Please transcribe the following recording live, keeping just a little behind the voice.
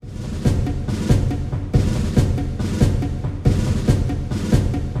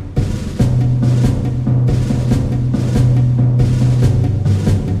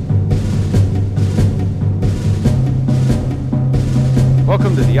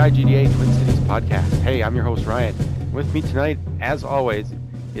IGDA Twin Cities podcast. Hey, I'm your host, Ryan. With me tonight, as always,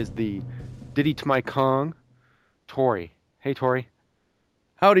 is the Diddy to my Kong, Tori. Hey, Tori.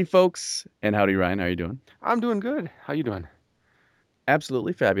 Howdy, folks, and howdy, Ryan. How are you doing? I'm doing good. How you doing?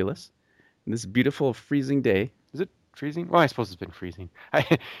 Absolutely fabulous. This beautiful freezing day. Is it freezing? Well, I suppose it's been freezing.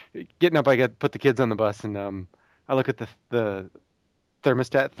 Getting up, I got put the kids on the bus, and I look at the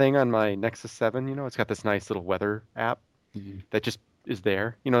thermostat thing on my Nexus 7. You know, it's got this nice little weather app that just is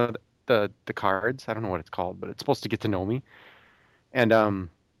there. You know, the cards. I don't know what it's called, but it's supposed to get to know me. And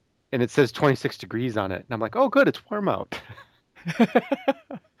it says 26 degrees on it, and I'm like, oh, good, it's warm out.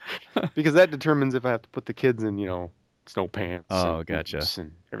 Because that determines if I have to put the kids in, snow pants Oh, and gotcha. boots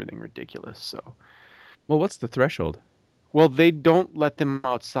and everything ridiculous. So, Well, what's the threshold? well, they don't let them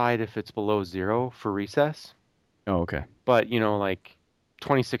outside if it's below zero for recess. Oh, okay. But, like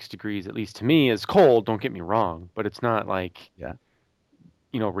 26 degrees, at least to me, is cold. Don't get me wrong, but it's not like, Yeah.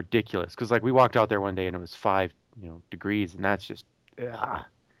 ridiculous. Because like we walked out there one day and it was 5, degrees, and that's just,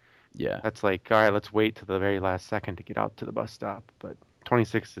 Yeah. that's like, all right, let's wait till the very last second to get out to the bus stop. But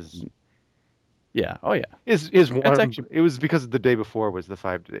 26 Yeah. Oh, yeah. is warm. That's actually. It was because the day before was the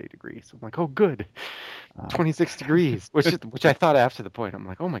 5 to 8 degrees. So I'm like, oh, good, Uh, 26 degrees, which I thought after the point. I'm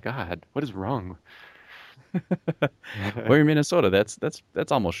like, oh my God, what is wrong? we're in Minnesota.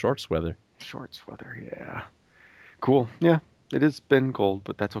 That's almost shorts weather. Shorts weather, yeah. Cool. Yeah, it has been cold,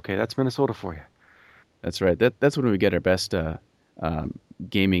 but that's okay. That's Minnesota for you. That's right. That's when we get our best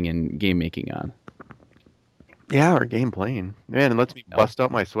gaming and game making on. Yeah, our game playing. Man, it lets me Oh, bust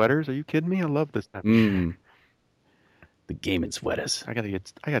out my sweaters. Are you kidding me? I love this time. the gaming sweaters. I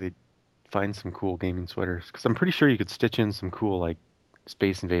gotta find some cool gaming sweaters because I'm pretty sure you could stitch in some cool like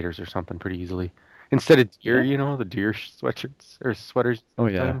Space Invaders or something pretty easily. Instead of deer, Yeah. the deer sweatshirts or sweaters. Oh,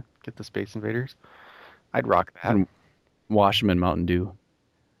 yeah. Get the Space Invaders. I'd rock that. And wash them in Mountain Dew.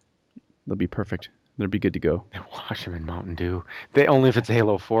 They'll be perfect. They'll be good to go. And wash them in Mountain Dew. They only if it's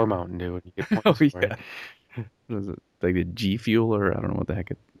Halo 4 Mountain Dew and you get Oh, points for it. yeah. What is it? Like the G Fuel, or I don't know what the heck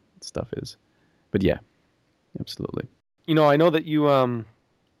stuff is. But yeah, absolutely. I know that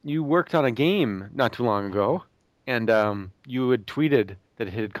you worked on a game not too long ago, and you had tweeted that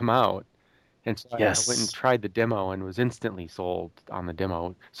it had come out, and so I went and Yes. tried the demo and was instantly sold on the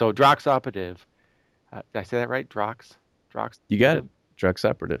demo. So Drox Operative, did I say that right? Drox You got it. Operative. Drugs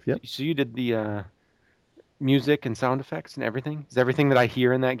operative. Yep. So you did the music and sound effects and everything. Is everything that I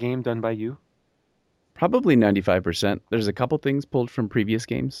hear in that game done by you? Probably 95%. There's a couple things pulled from previous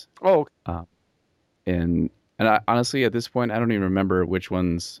games. Oh, Uh, and honestly, at this point, I don't even remember which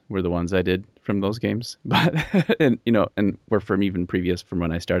ones were the ones I did from those games. But and were from even previous from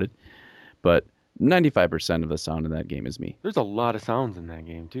when I started. But 95% of the sound in that game is me. there's a lot of sounds in that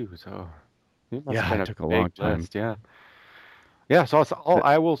game too. So it must have Yeah, been it a took a big long time. list. Yeah. Yeah, so But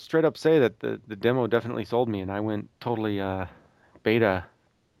I will straight up say that the demo definitely sold me, and I went totally beta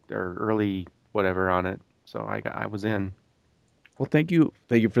or early whatever on it. So I was in. well, thank you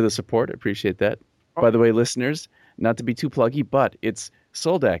for the support. I appreciate that. Oh, By the way, listeners, not to be too pluggy, but it's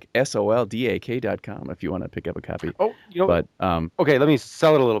Soldak, SOLDAK.com if you want to pick up a copy. oh, But okay, let me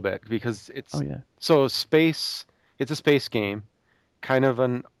sell it a little bit because oh yeah, so space. It's a space game, kind of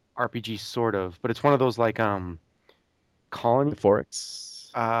an RPG sort of, but it's one of those like the colony.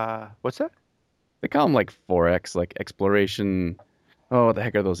 4X. What's that? They call them like 4X, like exploration. Oh, what the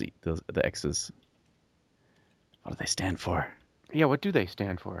heck are those the X's? What do they stand for? Yeah, what do they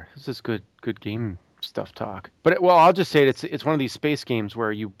stand for? This is good game stuff talk. But well, I'll just say it's one of these space games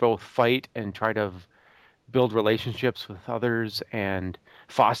where you both fight and try to build relationships with others and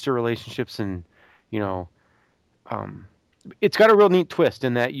foster relationships and you know um, it's got a real neat twist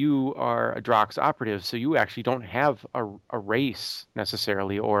in that you are a Drox operative, so you actually don't have a race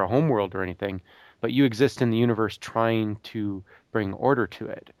necessarily or a homeworld or anything, but you exist in the universe trying to bring order to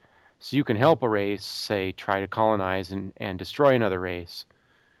it. So you can help a race, say, try to colonize and destroy another race,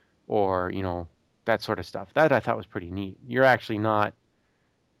 or, that sort of stuff. That I thought was pretty neat. You're actually not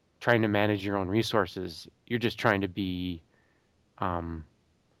trying to manage your own resources. You're just trying to be um,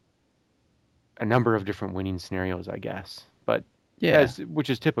 a number of different winning scenarios, I guess. But Yeah, as which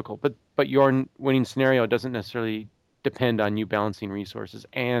is typical. But your winning scenario doesn't necessarily depend on you balancing resources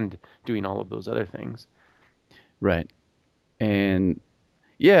and doing all of those other things. right. And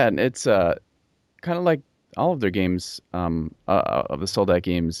yeah, and it's kind of like all of their games of the Soldat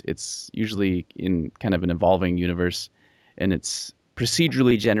games. It's usually in kind of an evolving universe, and it's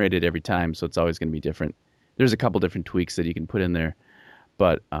procedurally generated every time, so it's always going to be different. There's a couple different tweaks that you can put in there,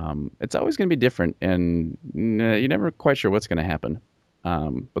 but it's always going to be different, and you're never quite sure what's going to happen.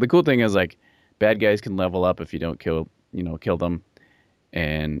 But the cool thing is, like, bad guys can level up if you don't kill them,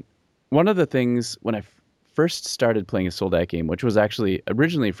 And one of the things when first started playing a Soldat game, which was actually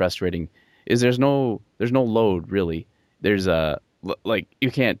originally frustrating, is there's no load really. There's like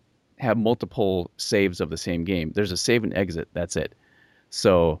you can't have multiple saves of the same game. There's a save and exit. That's it.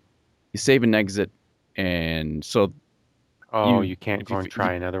 So you save and exit, and so Oh, you you can't if go and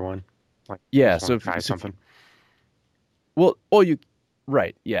try another one. Like you yeah. just want to try So if you something. well oh you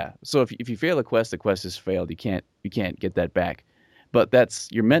right yeah. So if you fail a quest, the quest has failed. You can't get that back. But that's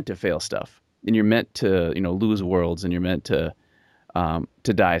you're meant to fail stuff, and you're meant to lose worlds, and you're meant to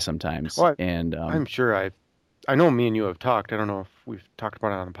die sometimes. Well, And I'm sure I know me and you have talked. I don't know if we've talked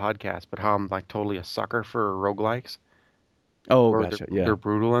about it on the podcast, but how I'm like totally a sucker for roguelikes, oh where gotcha, they're yeah.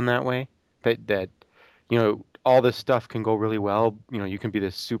 brutal in that way. That all this stuff can go really well. You can be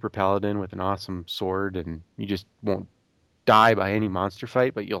this super paladin with an awesome sword, and you just won't die by any monster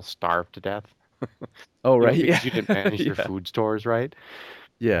fight, but you'll starve to death. Oh right, yeah. Because you didn't manage your Yeah, food stores right.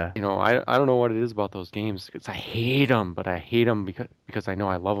 yeah. I don't know what it is about those games. 'Cause I hate them, but I hate them because I know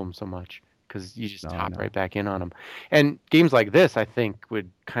I love them so much. Because you just No, I hop right know. back in on them. And games like this, I think, would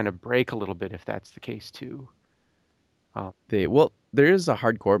kind of break a little bit if that's the case too. Uh, There is a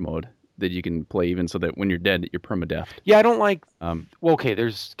hardcore mode that you can play even so that when you're dead, you're permadeath. yeah, I don't like. Um, Well, okay,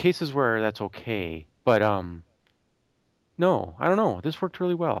 there's cases where that's okay, but no, I don't know. This worked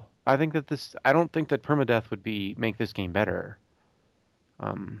really well. I think that this. I don't think that permadeath would be make this game better.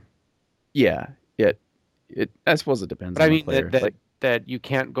 Um, yeah, I suppose it depends but I on the mean player. Like, that you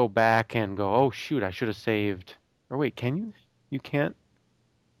can't go back and go, oh shoot, I should have saved. Or wait, can you? You can't.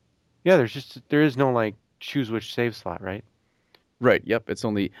 Yeah, there is no like choose which save slot, right? right, yep. It's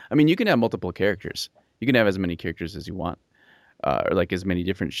only. I mean, you can have multiple characters. You can have as many characters as you want, or like as many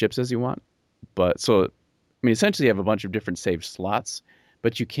different ships as you want. But so, I mean, essentially, you have a bunch of different save slots,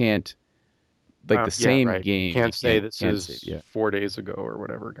 but you can't like the Yeah, same right. You game. You can't say this can't save. is Yeah, 4 days ago or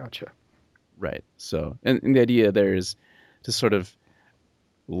whatever. Gotcha. right. So, and the idea there is to sort of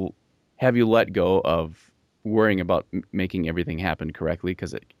l- have you let go of worrying about making everything happen correctly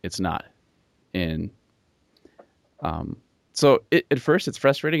because it's not. And um, so at first it's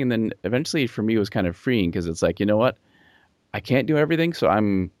frustrating, and then eventually for me it was kind of freeing because it's like, you know what, I can't do everything, so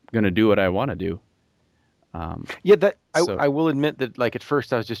I'm gonna do what I want to do. Um, Yeah, that so I will admit that like at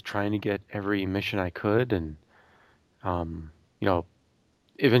first I was just trying to get every mission I could, and um, you know,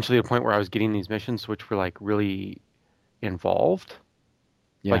 eventually to the point where I was getting these missions which were like really involved.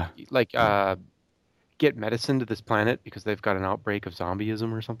 Like yeah, like yeah, uh get medicine to this planet because they've got an outbreak of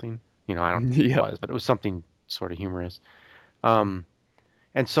zombieism or something. I don't know what it yep, was, but it was something sort of humorous. Um,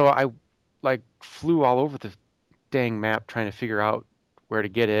 and so I like flew all over the dang map trying to figure out where to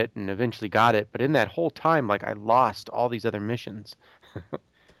get it and eventually got it. But in that whole time, like I lost all these other missions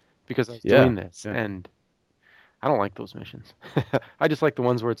because I was yeah, doing this yeah, and I don't like those missions. I just like the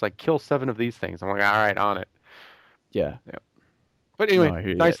ones where it's like kill 7 of these things. I'm like, all right, on it. yeah. Yeah. But No, anyway, I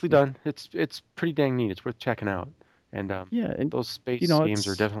hear you. nicely done. It's pretty dang neat. It's worth checking out. And Yeah, and those space games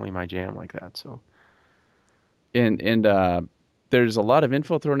are it's definitely my jam like that. So, and there's a lot of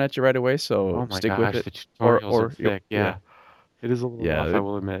info thrown at you right away, so oh my stick with gosh, it. the tutorials are Or thick. yeah, Yeah, it is a little rough, yeah. I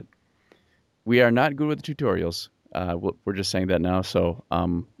will admit. We are not good with the tutorials. We're just saying that now. So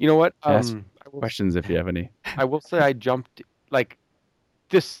You know what? ask questions if you have any. I will say I jumped like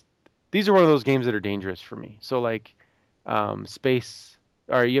this. These are one of those games that are dangerous for me. So like, space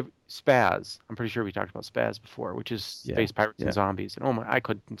or you have Spaz. I'm pretty sure we talked about Spaz before, which is Yeah, Space Pirates and yeah. Zombies. And oh my, I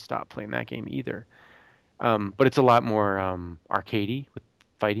couldn't stop playing that game either. But it's a lot more arcadey with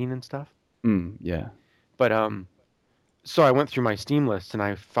fighting and stuff. Yeah. But so I went through my Steam list and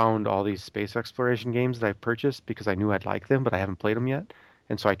I found all these space exploration games that I've purchased because I knew I'd like them, but I haven't played them yet.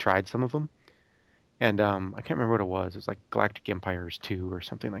 And so I tried some of them. And I can't remember what it was. It was like Galactic Empires 2 or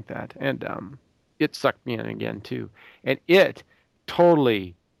something like that. And it sucked me in again too. And it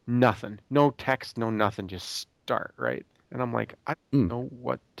totally nothing. No text, no nothing, just start, right? And I'm like, I Mm, don't know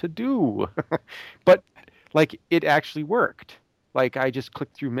what to do. But like it actually worked. Like I just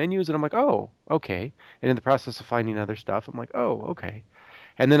clicked through menus and I'm like, oh, okay. And in the process of finding other stuff, I'm like, oh, okay.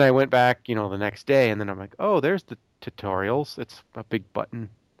 And then I went back, the next day, and then I'm like, oh, there's the tutorials. It's a big button.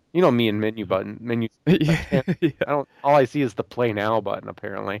 You know me and menu. I yeah, can't. yeah, I don't. All I see is the play now button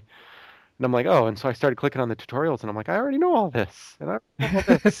apparently. And I'm like, oh, and so I started clicking on the tutorials, and I'm like, I already know all this, and I know all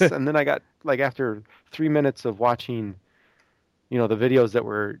this. And then I got like after 3 minutes of watching, the videos that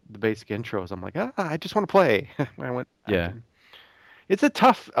were the basic intros, I'm like, I just want to play. I went back, yeah. and it's a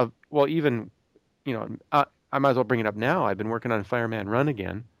tough. Well, even I might as well bring it up now. I've been working on Fireman Run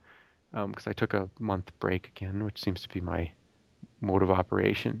again because I took a month break again, which seems to be my mode of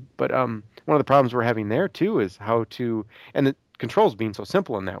operation. But one of the problems we're having there too is how to, and controls being so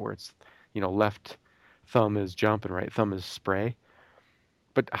simple in that, where it's, left thumb is jump and right thumb is spray.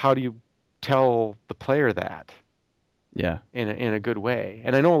 But how do you tell the player that Yeah. in a good way?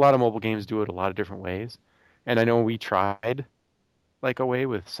 And I know a lot of mobile games do it a lot of different ways. And I know we tried like a way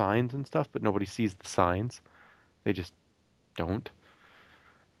with signs and stuff, but nobody sees the signs. They just don't.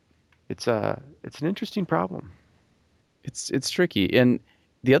 It's an interesting problem. It's tricky. And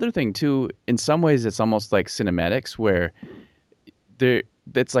the other thing too, in some ways it's almost like cinematics where there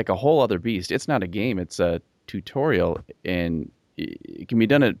it's like a whole other beast. It's not a game, it's a tutorial, and it can be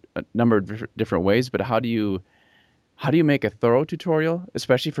done a number of different ways, but how do you make a thorough tutorial,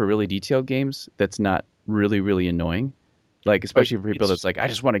 especially for really detailed games that's not really annoying? Like Like especially for people it's that's like I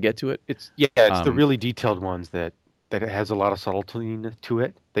just want to get to it. it's the Um really detailed ones that it has a lot of subtlety to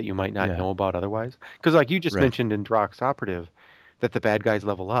it that you might not yeah, know about otherwise. Because like you just right. mentioned in Drox Operative, that the bad guys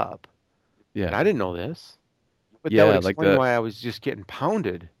level up, and Yeah. I didn't know this, but that would Yeah, like explain the why I was just getting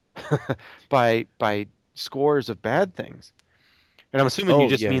pounded by scores of bad things. And I'm assuming you oh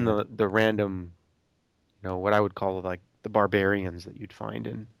just yeah, mean yeah. the random, what I would call like the barbarians that you'd find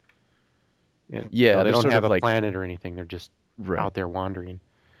Yeah, they they're don't sort have of a like planet or anything. They're just right. out there wandering.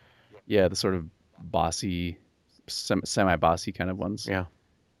 Yeah, the sort of bossy semi-bossy kind of ones. Yeah.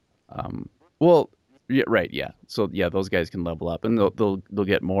 Um, well, yeah, right, yeah. So yeah, those guys can level up, and they'll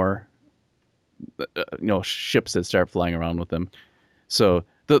get more, ships that start flying around with them. So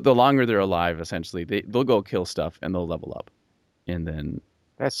the longer they're alive, essentially, they'll go kill stuff and they'll level up, and then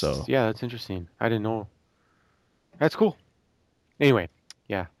That's so yeah, that's interesting. I didn't know. That's cool. Anyway,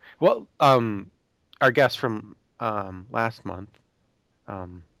 yeah. Well, our guest from last month,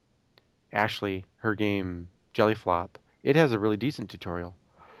 um, Ashley, her game Jellyflop, it has a really decent tutorial.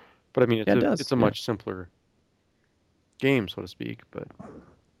 But I mean, yeah, it's it a does. it's a Yeah, much simpler game, so to speak. But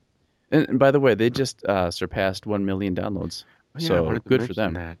and by the way, they just surpassed 1 million downloads, oh, yeah, I so wanted to good for mention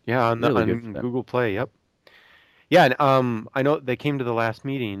them. that. Yeah, Really good for on them. Google Play. Yep. Yeah, and I know they came to the last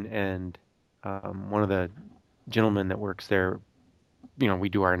meeting, and one of the gentlemen that works there, we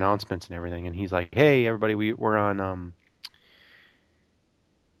do our announcements and everything, and he's like, "Hey, everybody, we're on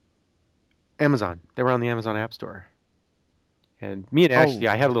Amazon. They were on the Amazon App Store." And me and Ashley,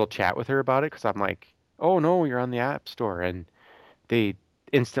 Oh, I had a little chat with her about it because I'm like, "Oh no, you're on the App Store," and they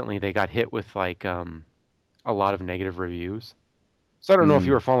instantly they got hit with like a lot of negative reviews. So I don't know if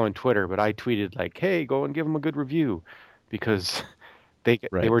you mm, were following Twitter, but I tweeted like, "Hey, go and give them a good review," because they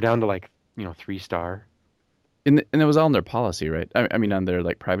right. were down to like 3 star. And it was all in their policy, right? I mean, on their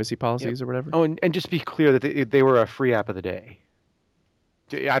like privacy Yep. policies or whatever. Oh, and just be clear that they were a free app of the day.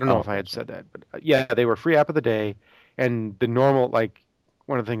 I don't know Oh, if I had gotcha. said that, but yeah, they were free app of the day, and the normal like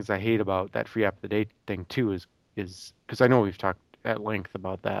one of the things I hate about that free app of the day thing too is because I know we've talked at length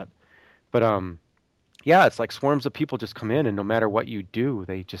about that, but yeah, it's like swarms of people just come in, and no matter what you do,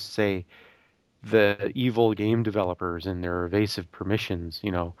 they just say the evil game developers and their evasive permissions,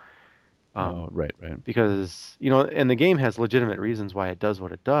 Oh, um, right, right. because and the game has legitimate reasons why it does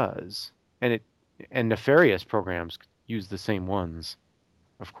what it does, and nefarious programs use the same ones,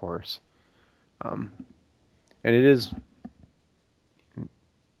 of course. Um, and it is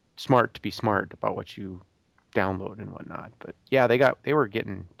smart to be smart about what you download and whatnot. But yeah, they were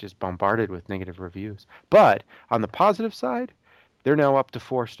getting just bombarded with negative reviews. But on the positive side, they're now up to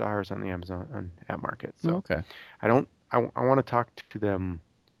 4 stars on the Amazon App Market. Oh, So okay. I want to talk to them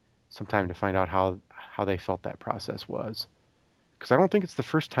sometime to find out how they felt that process was. Because I don't think it's the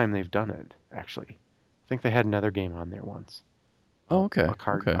first time they've done it. Actually, I think they had another game on there once, Oh, okay. a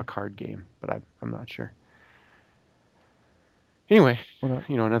Okay. card game, but I'm not sure. Anyway, What up?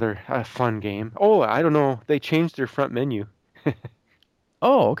 another fun game. Oh, I don't know. They changed their front menu.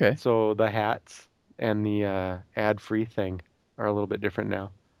 Oh, okay. So the hats and the ad-free thing are a little bit different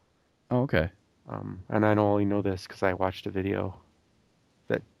now. Oh, okay. And I only know this because I watched a video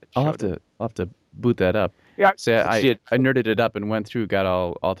that I'll have showed it. to I'll have to boot that up. Yeah, See, I I see it. I nerded it up and went through, got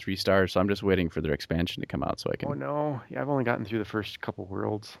all 3 stars, so I'm just waiting for their expansion to come out so I Oh can. no, yeah, I've only gotten through the first couple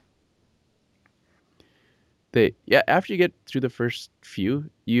worlds. They yeah, after you get through the first few,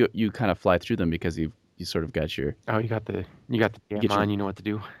 you kind of fly through them because you sort of got your Oh, you got the you jam get your on. You know what to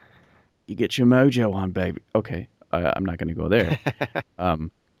do. you get your mojo on, baby. Okay, I'm not gonna go there.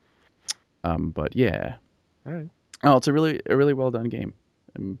 Um, but yeah. All right. Oh, it's a really well done game.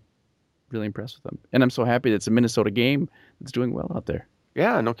 I'm really impressed with them, and I'm so happy that it's a Minnesota game that's doing well out there.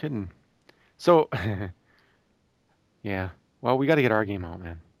 Yeah, no kidding. So, yeah. Well, we got to get our game out,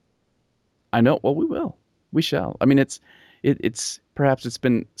 man. I know. Well, we will. We shall. I mean, it's perhaps it's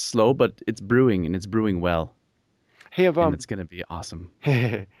been slow, but it's brewing and it's brewing well, Hey, and it's gonna be awesome.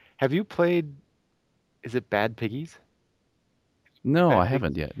 have you played? Is it Bad Piggies? No, I Bad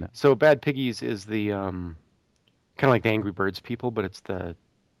haven't Piggies. yet. No. So Bad Piggies is the kind of like the Angry Birds people, but it's the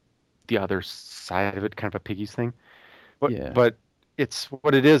other side of it, kind of a piggies thing. Yeah. But it's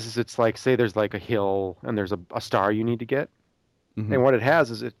what it is it's like, say there's like a hill and there's a star you need to get. Hmm. And what it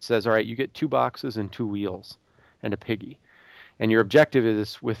has is it says, all right, you get two boxes and two wheels and a piggy. And your objective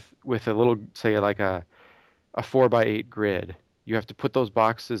is with a little, say like a 4x8 grid, you have to put those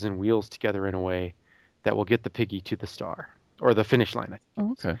boxes and wheels together in a way that will get the piggy to the star or the finish line, I think it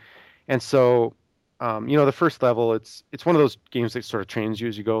Oh, is. okay. And so, the first level, it's one of those games that sort of trains you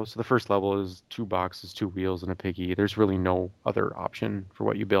as you go. So the first level is two boxes, two wheels, and a piggy. There's really no other option for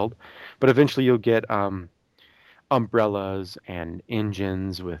what you build, but eventually you'll get umbrellas and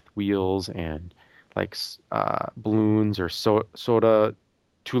engines with wheels and like balloons or soda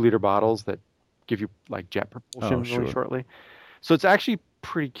 2-liter bottles that give you like jet Oh, propulsion really sure. shortly. So it's actually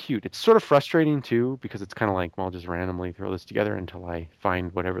pretty cute. It's sort of frustrating too because it's kind of like, well, I'll just randomly throw this together until I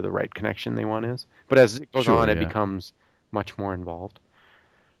find whatever the right connection they want is. But as it goes Sure, on, it yeah. becomes much more involved.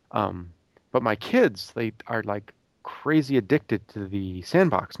 Um, but my kids, they are like crazy addicted to the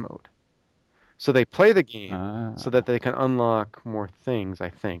sandbox mode. So they play the game so Ah, that they can unlock more things, I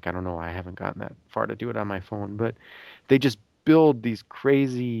think. I don't know. I haven't gotten that far to do it on my phone, but they just build these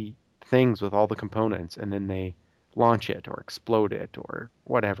crazy things with all the components and then they launch it or explode it or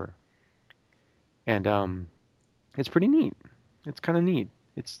whatever. And it's pretty neat. It's kind of neat.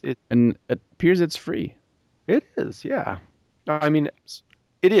 and it appears it's free. It is, yeah. I mean,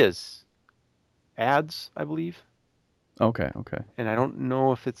 it is ads, I believe, Okay, okay. and I don't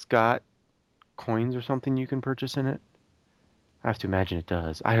know if it's got coins or something you can purchase in it. I have to imagine it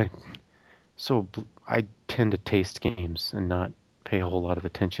does. I tend to taste games and not pay a whole lot of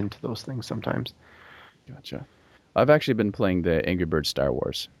attention to those things sometimes. Gotcha. I've actually been playing the Angry Birds Star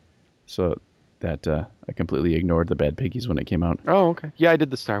Wars, so that I completely ignored the Bad Piggies when it came out. Oh, okay. Yeah, I did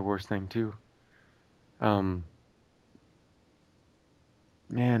the Star Wars thing too. Um,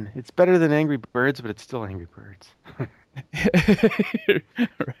 Man, it's better than Angry Birds, but it's still Angry Birds.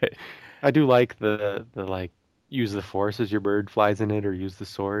 Right. I do like the like use the force as your bird flies in it or use the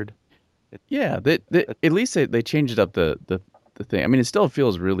sword. It, Yeah, it, at least they changed up the thing. I mean, it still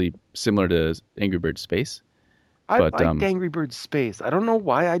feels really similar to Angry Birds Space, I but liked Angry Birds Space. I don't know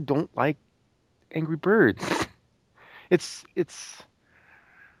why I don't like Angry Birds. It's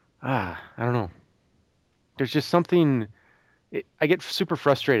I don't know. There's just something I get super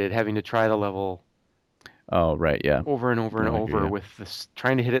frustrated having to try the level oh, right, yeah. over and over and No, I hear over you. with this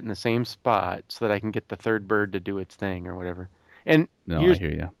trying to hit it in the same spot so that I can get the third bird to do its thing or whatever. And No, I here's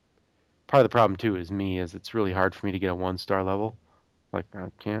hear you. part of the problem too is it's really hard for me to get a 1 star level. Like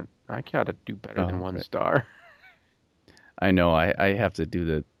I gotta do better than Oh, one right. star. I know. I have to do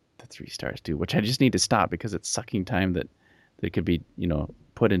the 3 stars too, which I just need to stop because it's sucking time that could be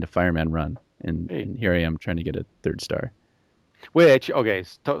put into Fireman Run, and Hey, and here I am trying to get a 3rd star. wait, okay,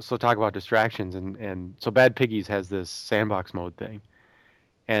 so talk about distractions and so Bad Piggies has this sandbox mode thing.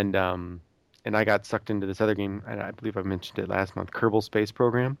 And and I got sucked into this other game, and I believe I mentioned it last month, Kerbal Space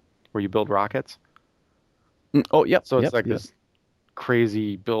Program, where you build rockets. Oh, yep, So it's yep, like yep. this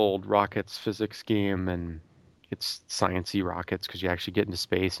crazy build rockets physics game, and it's sciencey rockets because you actually get into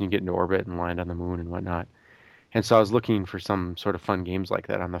space and you get into orbit and land on the moon and whatnot. And so I was looking for some sort of fun games like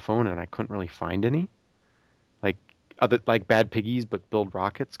that on the phone, and I couldn't really find any, like other like Bad Piggies but build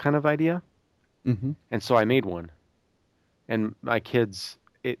rockets kind of idea. Hmm. And so I made one, and my kids,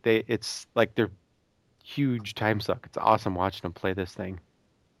 it's like they're huge time suck. It's awesome watching them play this thing.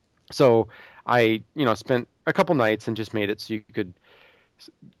 So I, spent a couple nights and just made it so you could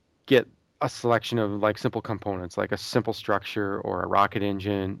get a selection of like simple components, like a simple structure or a rocket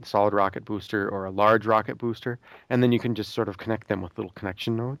engine, solid rocket booster, or a large rocket booster, and then you can just sort of connect them with little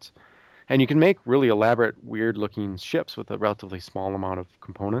connection nodes. And you can make really elaborate, weird-looking ships with a relatively small amount of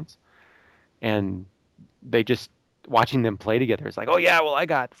components. And they just watching them play together is like, oh yeah, well I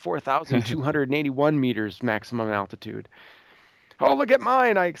got 4,281 meters maximum altitude. Oh, look at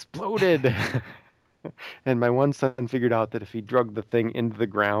mine, I exploded. And my one son figured out that if he drug the thing into the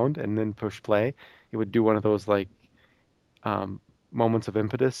ground and then push play, it would do one of those like um, moments of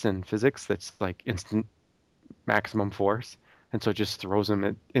impetus in physics that's like instant maximum force. And so it just throws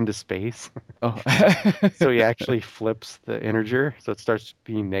him into space. Oh. So he actually flips the integer, so it starts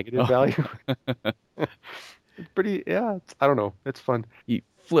being negative Oh. value. It's pretty, yeah, I don't know. It's fun. You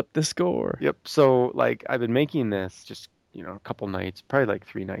flip the score. Yep. So like I've been making this just, a couple nights, probably like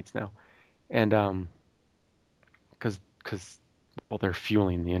 3 nights now. And because well they're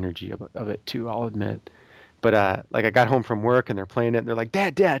fueling the energy of it too, I'll admit. But like I got home from work and they're playing it and they're like,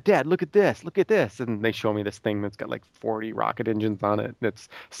 Dad, Dad, Dad, look at this. And they show me this thing that's got like 40 rocket engines on it and it's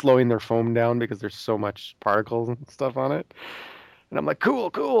slowing their foam down because there's so much particles and stuff on it. And I'm like, cool,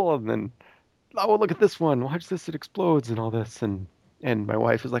 cool. And then, oh, look at this one. Watch this, it explodes and all this. And my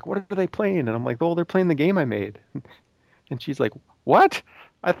wife is like, what are they playing? And I'm like, oh, they're playing the game I made. And she's like, what?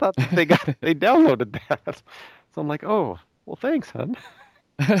 I thought they downloaded that. So I'm like, oh, well, thanks, hon.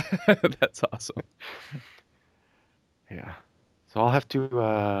 That's awesome. Yeah. So I'll have to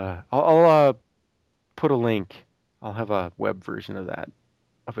I'll put a link. I'll have a web version of that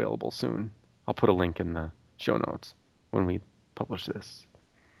available soon. I'll put a link in the show notes when we publish this.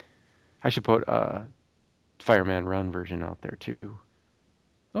 I should put a Fireman Run version out there too,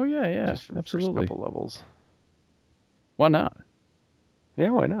 Oh yeah, yeah, just for the first absolutely. couple levels. Why not? Yeah,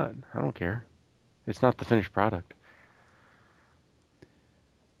 why not? I don't care. It's not the finished product,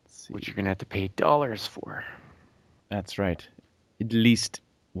 Let's which see. you're gonna have to pay dollars for. That's right. At least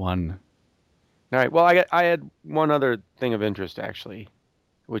one. All right. Well, I had one other thing of interest actually,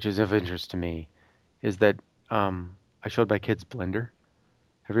 which is of interest to me, is that I showed my kids Blender.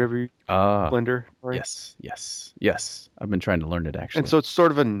 Have you ever used Ah, Blender, Tori? yes, yes, yes. I've been trying to learn it And actually. so it's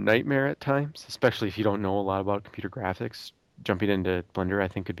sort of a nightmare at times, especially if you don't know a lot about computer graphics. Jumping into Blender, I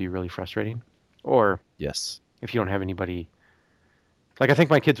think, could be really frustrating. Or Yes. if you don't have anybody, like I think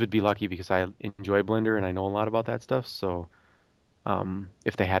my kids would be lucky because I enjoy Blender and I know a lot about that stuff. So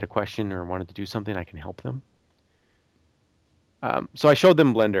if they had a question or wanted to do something, I can help them. So I showed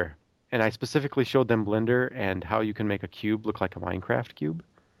them Blender, and I specifically showed them Blender and how you can make a cube look like a Minecraft cube,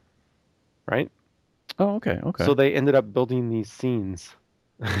 right? Oh, okay, okay. So they ended up building these scenes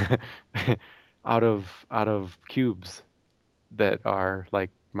out of cubes that are like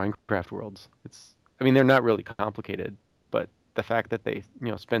Minecraft worlds. I mean, they're not really complicated, but the fact that they,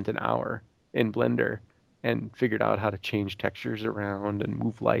 spent an hour in Blender and figured out how to change textures around and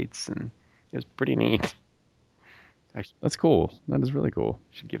move lights, and it was pretty neat. I That's cool. That is really cool.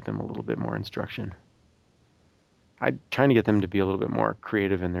 should give them a little bit more instruction. I'm trying to get them to be a little bit more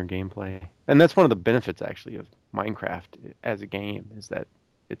creative in their gameplay. And that's one of the benefits actually of Minecraft as a game is that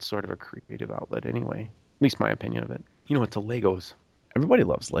it's sort of a creative outlet anyway. At least my opinion of it. It's a Legos. Everybody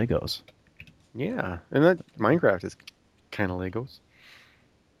loves Legos. Yeah, and that Minecraft is kind of Legos.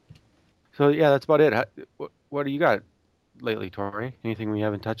 So yeah, that's about it. What do you got lately, Tori? Anything we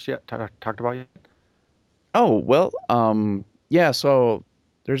haven't touched yet? Talked about yet? Oh, well, yeah, so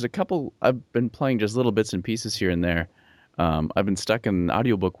there's a couple I've been playing just little bits and pieces here and there. I've been stuck in the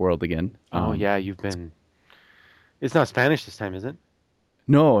audiobook world again. Oh yeah, you've been. It's not Spanish this time, is it?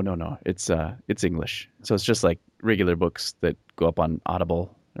 No, no, no. It's English. So it's just like regular books that go up on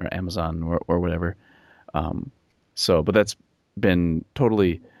Audible or Amazon or whatever. Um, but that's been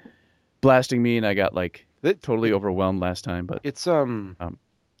totally blasting me, and I got like It, totally it overwhelmed last time. But it's um,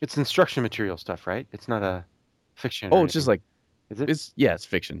 it's instruction material stuff, right? It's not a fiction or oh, it's just anything, like is it? it's yeah, it's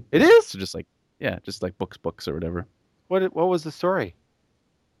fiction. It Yeah, is? so just like yeah, just like books or whatever. What was the story?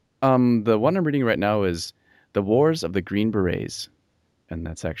 The one I'm reading right now is The Wars of the Green Berets, and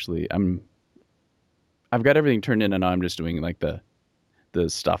that's actually I've got everything turned in, and now I'm just doing like the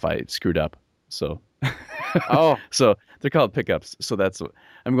stuff I screwed up. So Oh, so they're called pickups. So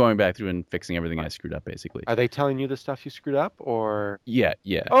I'm going back through and fixing everything I screwed up basically. are they telling you the stuff you screwed up or Yeah,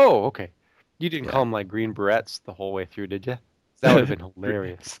 yeah, Oh, okay. You didn't call yeah. them like green berets the whole way through, did you? That would have been Gre-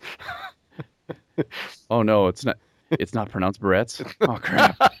 hilarious. oh no, it's not pronounced barrettes. Oh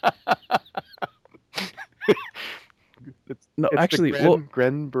crap. It's No, it's the actually, well,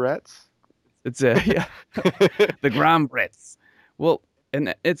 Gren berets. it's yeah, the Grand Brits. Well,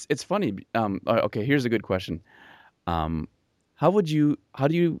 and it's funny. Okay, here's a good question. Um, how do you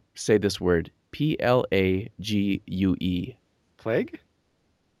say this word? Plague. Plague?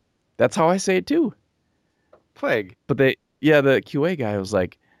 That's how I say it too. Plague. But yeah, the QA guy was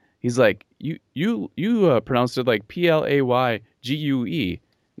like, he's like, you pronounced it like Playgue, and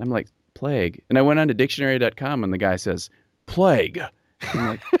I'm like, plague. And I went on to dictionary.com, and the guy says plague. I'm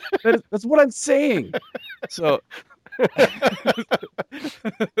like, that's what I'm saying. So,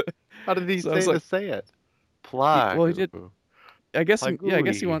 How did he so I was like, say it? Plague. well, he did. I guess he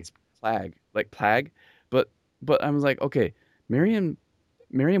Plagooey. wants plague, like plague. But I was like, okay,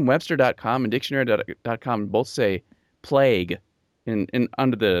 Merriam-Webster.com and dictionary.com both say plague, and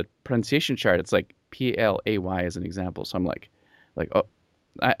under the pronunciation chart, it's like Play as an example. So I'm oh,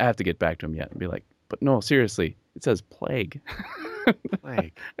 I have to get back to him yet and be like, but no, seriously, it says plague.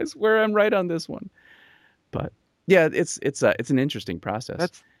 Plague. I swear I'm right on this one. But yeah, it's an interesting process.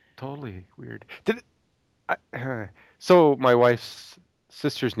 That's totally weird. So my wife's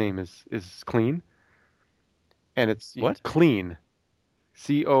sister's name is Clean. and it's What? clean,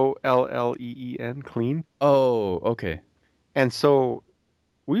 Colleen, clean. Oh, okay. And so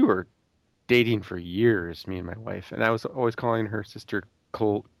we were dating for years, me and my wife, and I was always calling her sister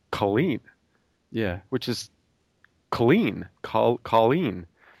Colleen, Yeah. which is Colleen, Colleen.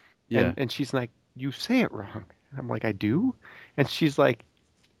 Yeah. And she's like, "You say it wrong." And I'm like, "I do?" And she's like,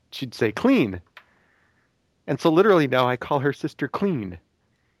 she'd say clean. And so literally now I call her sister Clean.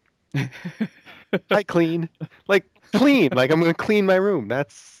 Hi, Clean. Like clean, like I'm gonna clean my room.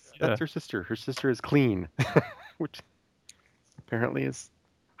 That's Yeah. her sister. Her sister is Clean, which apparently is.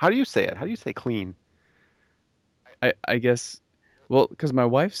 How do you say it? How do you say clean? I guess, well, because my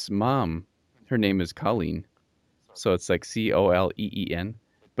wife's mom, her name is Colleen, so it's like Coleen,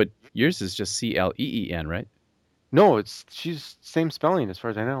 but yours is just Cleen, right? No, it's she's same spelling as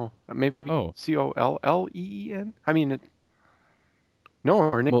far as I know. Maybe Oh, Colleen. I mean, no,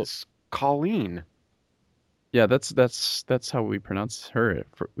 her name well, is Colleen. yeah, that's how we pronounce her.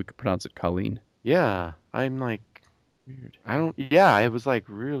 We could pronounce it Colleen. Yeah, I'm like, Weird. I don't. Yeah, it was like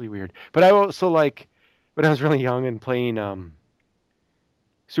really weird. But I also like when I was really young and playing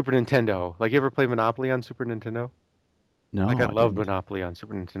Super Nintendo. Like, you ever play Monopoly on Super Nintendo? Like, No, I I loved didn't. Monopoly on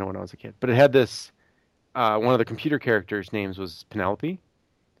Super Nintendo when I was a kid. But it had this. One of the computer characters' names was Penelope,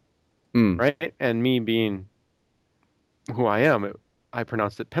 Mm. right? And me being who I am, I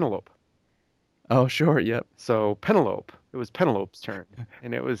pronounced it Penelope. Oh, sure. Yep. So Penelope, it was Penelope's turn,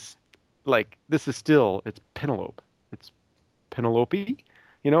 and it was like this is still it's Penelope, it's Penelope,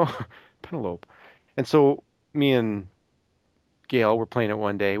 you know, Penelope. And so me and Gail were playing it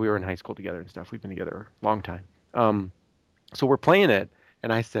one day. We were in high school together and stuff. We've been together a long time. Um, so we're playing it,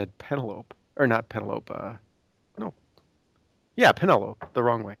 and I said Penelope or not Penelope. No, yeah, Penelope, the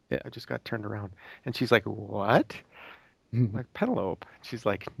wrong way. Yeah. I just got turned around, and she's like, "What?" Like Penelope. She's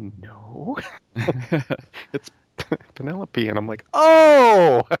like, "No, it's Penelope." And I'm like,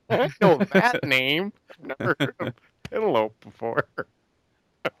 "Oh, I know that name. I've never heard of Penelope before."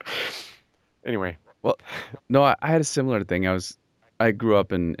 Anyway, Well, no, I had a similar thing. I grew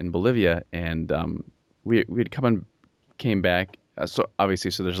up in Bolivia, and we'd came back. So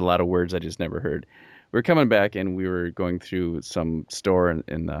obviously, so there's a lot of words I just never heard. We were coming back, and we were going through some store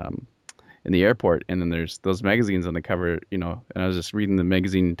in the airport, and then there's those magazines on the cover, and I was just reading the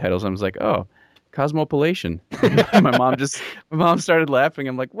magazine titles. And I was like, oh, Cosmopolation. My mom started laughing.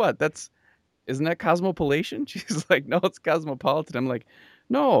 I'm like, what? Isn't that Cosmopolation? She's like, no, it's Cosmopolitan. I'm like,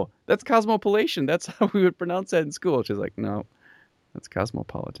 no, that's Cosmopolation. That's how we would pronounce that in school. She's like, no, that's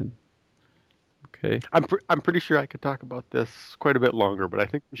Cosmopolitan. Okay. I'm pretty sure I could talk about this quite a bit longer, but I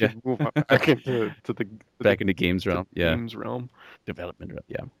think we Yeah. should move on back into Back into games to realm. Yeah. games realm. Development realm.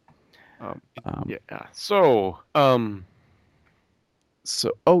 Yeah. Um, Um, yeah. So,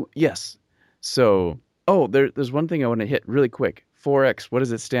 so, oh, yes. So, oh, there's one thing I want to hit really quick. 4X, what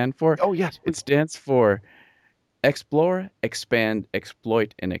does it stand for? oh yes, It stands for explore, expand,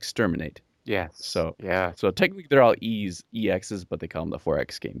 exploit, and exterminate. yes, So, yeah. so technically they're all EXs, but they call them the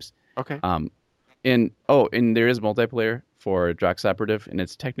 4X games. Okay. Um, and there is multiplayer for Drax Operative, and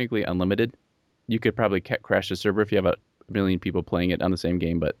it's technically unlimited. You could probably crash the server if you have a million people playing it on the same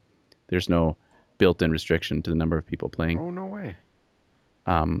game, but there's no built-in restriction to the number of people playing. Oh no way.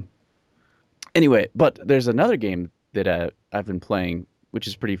 Um, anyway, but there's another game that I've been playing, which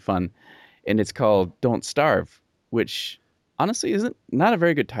is pretty fun, and it's called Don't Starve, which honestly isn't not a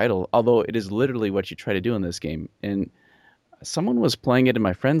very good title, although it is literally what you try to do in this game. And someone was playing it in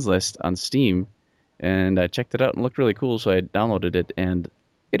my friends list on Steam, and I checked it out and it looked really cool, so I downloaded it, and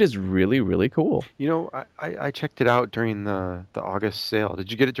it is really, really cool. You know, I checked it out during the August sale. Did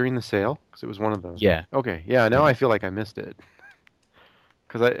you get it during the sale? Because it was one of the. Yeah, Okay, yeah. Now yeah, I feel like I missed it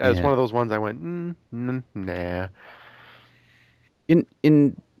because it's yeah. one of those ones I went, nah.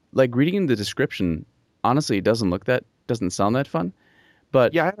 In like reading the description, honestly, it doesn't sound that fun,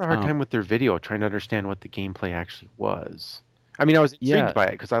 but Yeah, I had a hard time with their video trying to understand what the gameplay actually was. I mean, I was intrigued yeah, by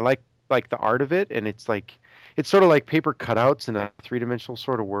it because I like the art of it, and it's sort of like paper cutouts in a three-dimensional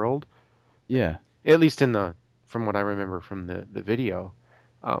sort of world. yeah, At least in the from what I remember from the video,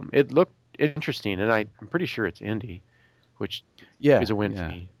 it looked interesting, and I'm pretty sure it's indie, which yeah, is a win for yeah.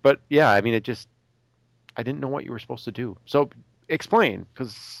 me. But yeah, I mean, I didn't know what you were supposed to do. So explain,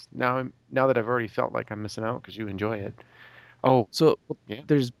 because now that I've already felt like I'm missing out because you enjoy it. Oh, So yeah.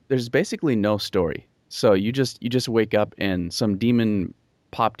 there's basically no story. So you just wake up and some demon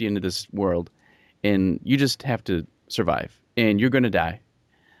popped you into this world, and you just have to survive, and you're gonna die.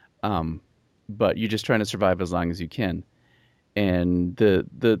 Um, but you're just trying to survive as long as you can. And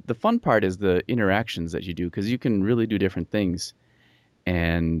the fun part is the interactions that you do because you can really do different things.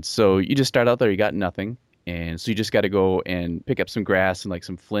 And so you just start out there, you got nothing, And so you just got to go and pick up some grass and like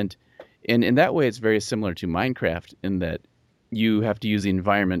some flint. And in that way, it's very similar to Minecraft in that you have to use the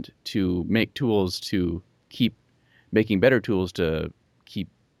environment to make tools to keep making better tools to keep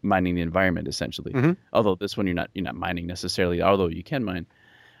mining the environment essentially. Hmm. Although this one you're not mining necessarily, although you can mine.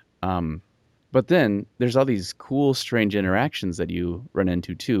 Um, but then there's all these cool, strange interactions that you run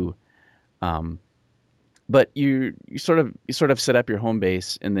into too. Um, but you sort of set up your home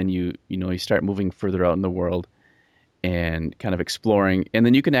base, and then you start moving further out in the world and kind of exploring, and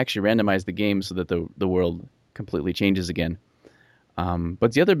then you can actually randomize the game so that the world completely changes again.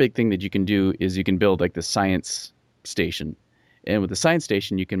 But the other big thing that you can do is you can build like the science station, and with the science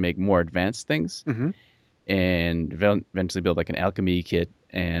station you can make more advanced things Hmm. and eventually build like an alchemy kit.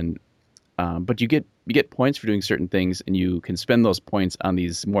 And but you get points for doing certain things, and you can spend those points on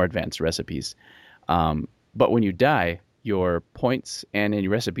these more advanced recipes. But when you die, your points and any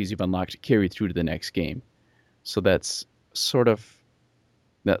recipes you've unlocked carry through to the next game. So sort of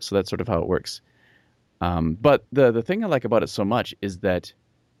that's sort of how it works. But the thing I like about it so much is that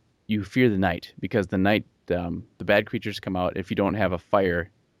you fear the night, because the night the bad creatures come out. If you don't have a fire,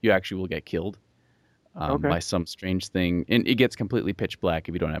 you actually will get killed Okay. by some strange thing, and it gets completely pitch black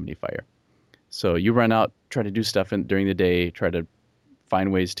if you don't have any fire. So you run out, try to do stuff during the day, try to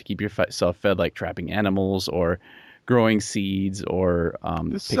find ways to keep yourself fed, like trapping animals or growing seeds or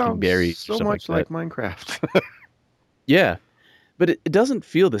This picking sounds berries or so stuff like much like that. Minecraft. Yeah, but it doesn't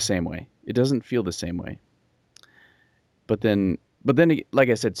feel the same way. It doesn't feel the same way. But then, like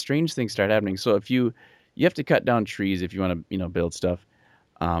I said, strange things start happening. So if you have to cut down trees if you want to build stuff.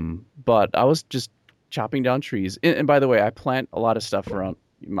 But I was just chopping down trees. And by the way, I plant a lot of stuff around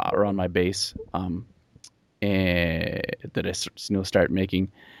my base. And that start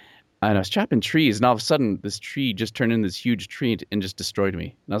making. And I was chopping trees, and all of a sudden, this tree just turned into this huge tree and just destroyed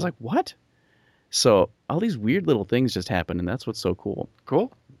me. And I was like, "What?" So all these weird little things just happen, and that's what's so cool.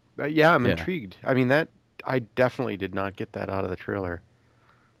 Cool. Yeah, I'm Yeah, intrigued. I mean, that I definitely did not get that out of the trailer.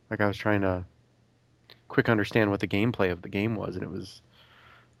 Like I was trying to quick understand what the gameplay of the game was, and I was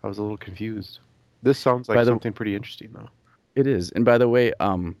a little confused. This sounds like by the something pretty interesting, though. it is. And by the way,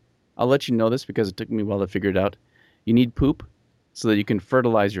 I'll let you know this because it took me a while to figure it out. You need poop so that you can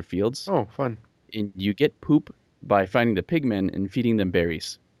fertilize your fields, Oh, fun. and you get poop by finding the pigmen and feeding them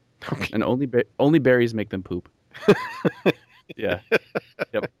berries. Okay. And only berries make them poop. Yeah.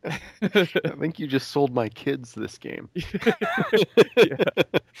 Yep. I think you just sold my kids this game. Yeah.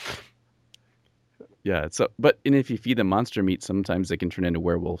 Yeah. And if you feed them monster meat, sometimes they can turn into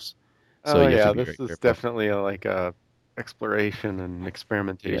werewolves. So Oh you have to yeah, be this very is careful. definitely like a exploration and Yeah.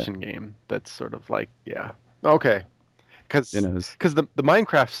 experimentation game. That's sort of like, yeah. Okay. You Because know, the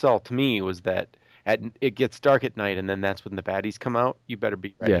Minecraft sell to me was that it gets dark at night, and then that's when the baddies come out. You better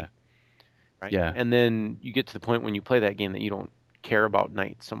be yeah. ready, right? Yeah. And then you get to the point when you play that game that you don't care about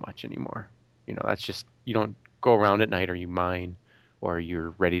night so much anymore. That's just you don't go around at night, or you mine, or you're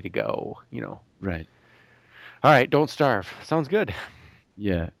ready to go. Right. All right, don't starve. Sounds good.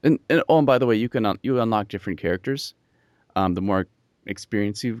 Yeah. And by the way, you unlock different characters. The more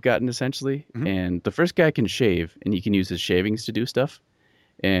experience you've gotten, essentially. Hmm. And the first guy can shave, and he can use his shavings to do stuff.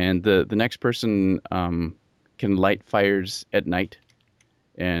 And the next person can light fires at night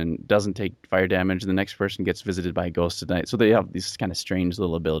and doesn't take fire damage. And the next person gets visited by ghosts at night. So they have these kind of strange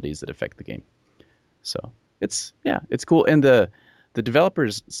little abilities that affect the game. So it's cool. And the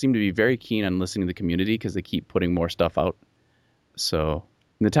developers seem to be very keen on listening to the community because they keep putting more stuff out. So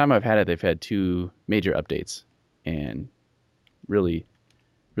in the time I've had it, they've had two major updates and really,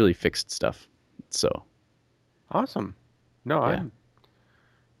 really fixed stuff. So Awesome. No, yeah, I'm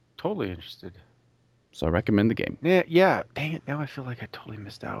totally interested. so I recommend the game. Yeah, yeah. Dang it! Now I feel like I totally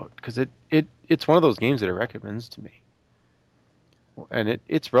missed out because it's one of those games that it recommends to me, and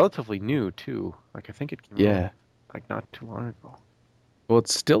it's relatively new too. Like I think it came out Yeah. like not too long ago. Well,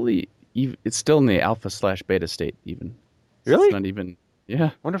 it's still in the alpha slash beta state even. It's Really? not even.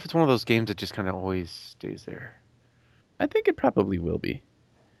 Yeah, Wonder if it's one of those games that just kind of always stays there. I think it probably will be.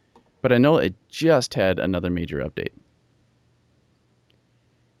 But I know it just had another major update.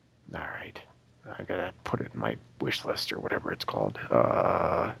 All right, I gotta put it in my wish list or whatever it's called.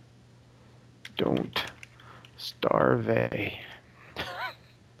 Don't starve.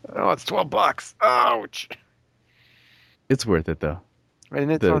 Oh, it's $12. Ouch! It's worth it though.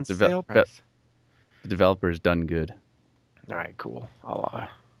 And it's The on sale price. the developer's done good. All right, cool. I'll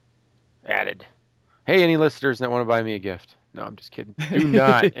added. Hey, any listeners that want to buy me a gift? No, I'm just kidding. Do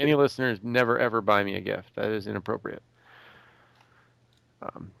not. Any listeners never ever buy me a gift. That is inappropriate.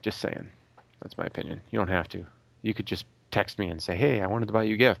 Just saying. That's my opinion. You don't have to. You could just text me and say, "Hey, I wanted to buy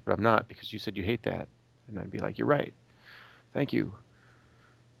you a gift, but I'm not because you said you hate that." And I'd be like, "You're right. Thank you.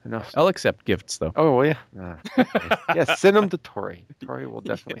 Enough." I'll accept gifts though. Oh well, yeah. Definitely. Yeah, send them to Tori. Tori will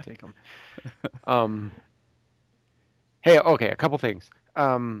definitely Yeah. take them. Um, hey, okay, a couple things.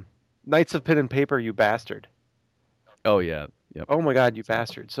 Um, Knights of Pen and Paper, you bastard. Oh yeah. Yep. Oh my God, you So,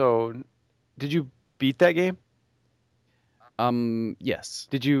 bastard. So, did you beat that game? yes.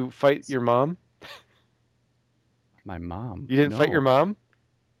 Did you fight your mom? My mom. You didn't fight your No. mom?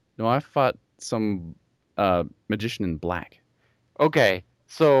 No, I fought some magician in black. Okay.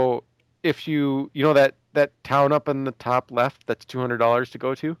 So, if you know that town up in the top left that's $200 to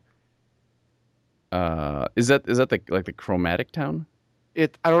go to? Is that the chromatic town?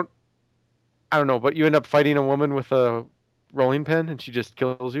 It I don't know, but you end up fighting a woman with a rolling pin and she just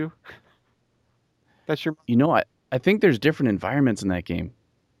kills you. That's your You know, I think there's different environments in that game.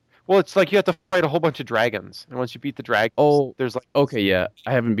 Well, it's like you have to fight a whole bunch of dragons, and once you beat the dragons, Oh, there's like this. okay, yeah.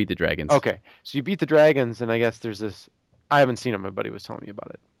 I haven't beat the dragons. Okay, so you beat the dragons, and I guess there's this. I haven't seen them. My buddy was telling me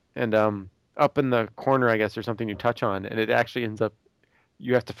about it, and up in the corner, I guess there's something you touch on, and it actually ends up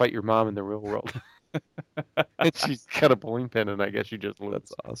you have to fight your mom in the real world, and she's got a bowling pin, and I guess you just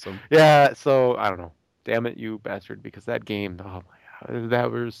That's lose. awesome. Yeah, so I don't know. Damn it, you bastard! Because that game, oh my God,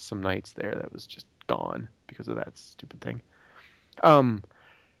 that was some nights there that was just gone because of that stupid thing. Um,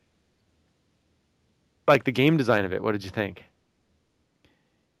 like the game design of it. What did you think?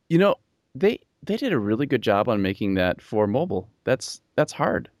 You know, they did a really good job on making that for mobile. That's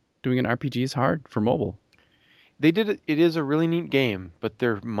hard. Doing an RPG is hard for mobile. They did it. It is a really neat game, but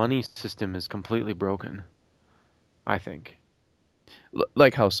their money system is completely broken, I think.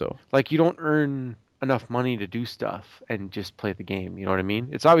 Like how so? Like you don't earn enough money to do stuff and just play the game, you know what I mean?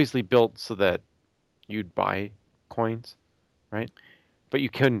 It's obviously built so that you'd buy coins, right? But you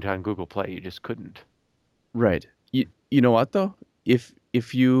couldn't on Google Play, you just couldn't. Right. You know what though?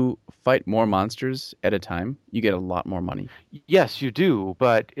 If you fight more monsters at a time, you get a lot more money. Yes, you do,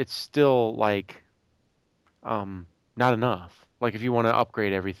 but it's still like not enough. Like if you want to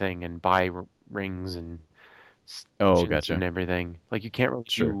upgrade everything and buy rings and Oh, potions and gotcha. everything, like you can't really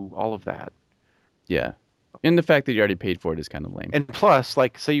Sure. do all of that. Yeah. And the fact that you already paid for it is kind of lame. And plus,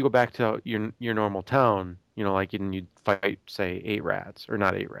 like, say you go back to your normal town, you know, like, and you'd fight, say, 8 rats, or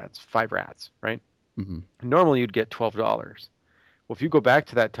not 8 rats, 5 rats, right? Hmm. Normally, you'd get $12. Well, if you go back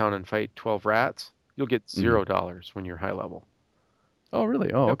to that town and fight 12 rats, you'll get Hmm. $0 when you're high level. Oh,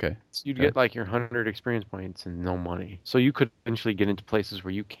 really? Oh, Yep. okay. So you'd Okay. get like your 100 experience points and no money. So you could eventually get into places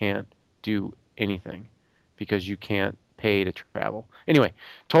where you can't do anything because you can't pay to travel. Anyway,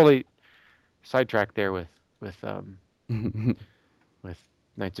 totally sidetracked there with with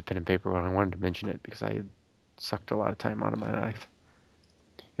Knights of Pen and Paper when I wanted to mention it because I had sucked a lot of time out of my life.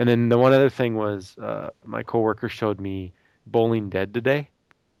 And then the one other thing was my coworker showed me Bowling Dead today,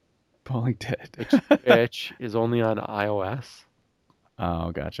 Falling Dead. which is only on iOS,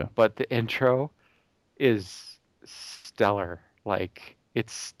 Oh, gotcha. but the intro is stellar. Like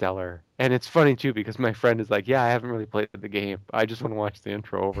it's stellar. And it's funny too because my friend is like, "Yeah, I haven't really played the game. I just want to watch the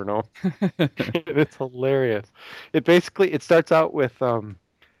intro over and over." And it's hilarious. It starts out with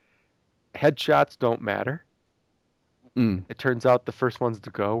headshots don't matter. Mm. It turns out the first ones to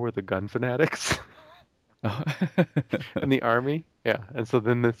go were the gun fanatics Oh. in the army. Yeah, and so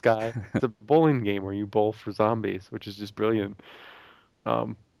then this guy, it's a bowling game where you bowl for zombies, which is just brilliant.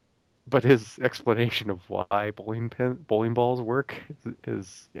 Um, but his explanation of why bowling balls work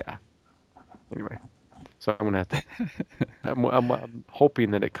is yeah. Anyway, so I'm gonna have to. I'm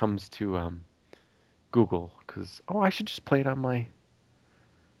hoping that it comes to Google because I should just play it on my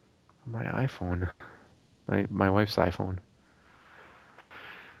iPhone, my wife's iPhone.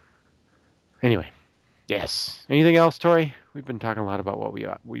 Anyway. Yes. Anything else, Tori? We've been talking a lot about what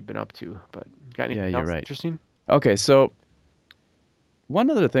we've been up to, but got anything Yeah, you're else right. interesting? Okay, so one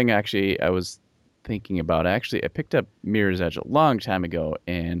other thing actually I was thinking about, I picked up Mirror's Edge a long time ago,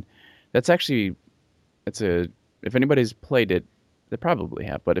 and that's actually it's a if anybody's played it, they probably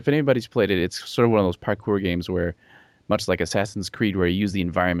have, but if anybody's played it, it's sort of one of those parkour games where much like Assassin's Creed where you use the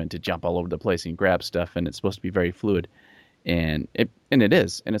environment to jump all over the place and grab stuff and it's supposed to be very fluid. And it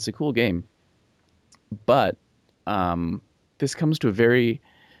is, and it's a cool game. But um, this comes to a very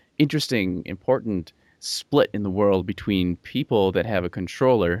interesting, important split in the world between people that have a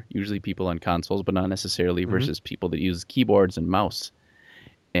controller, usually people on consoles, but not necessarily, Hmm. versus people that use keyboards and mouse.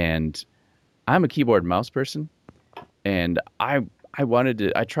 And I'm a keyboard and mouse person, and I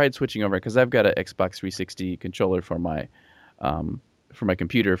tried switching over because I've got an Xbox 360 controller for my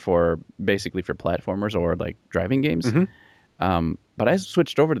computer for basically for platformers or like driving games. Hmm. But I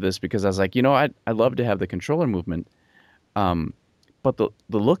switched over to this because I was like, I love to have the controller movement. Um, but the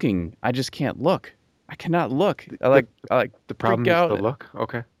looking, I just can't look. I cannot look. The, I the like I like the freak problem is the out. look.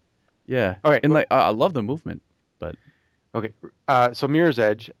 Okay. Yeah, All right. and like I love the movement, but Okay. So Mirror's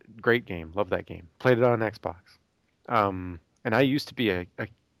Edge, great game. Love that game. Played it on Xbox. And I used to be a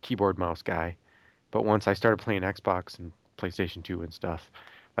keyboard mouse guy, but once I started playing Xbox and PlayStation 2 and stuff,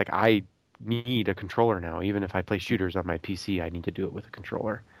 like I need a controller now. Even if I play mm, shooters on my PC, I need to do it with a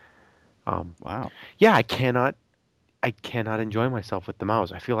controller. Um, wow. yeah, I cannot enjoy myself with the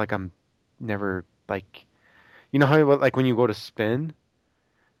mouse. I feel like I'm never like, how like when you go to spin,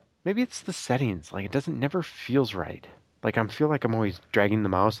 maybe it's the settings. Like it doesn't never feels right. Like I feel like I'm always dragging the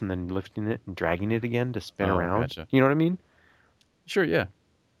mouse and then lifting it and dragging it again to spin Oh, around. gotcha. You know what I mean? Sure, yeah.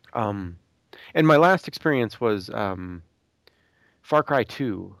 Um, and my last experience was Far Cry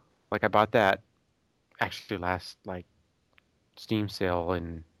 2. Like I bought that actually last like Steam sale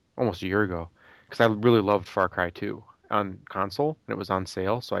in almost a year ago because I really loved Far Cry 2 on console and it was on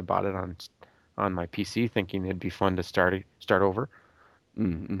sale, so I bought it on my PC thinking it'd be fun to start over.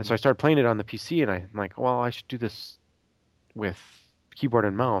 And Mm-hmm. so I started playing it on the PC and I'm like, well, I should do this with keyboard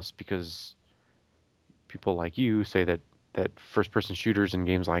and mouse because people like you say that first person shooters and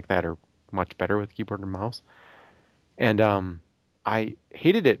games like that are much better with keyboard and mouse. And I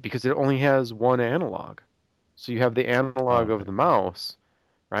hated it because it only has one analog. So you have the Oh, analog of okay. the mouse,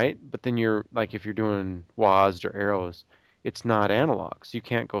 right? But then you're like if you're doing WASD or arrows, it's not analog. So you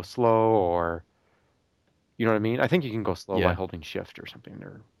can't go slow or you know what I mean? I think you can go slow by Yeah, holding shift or something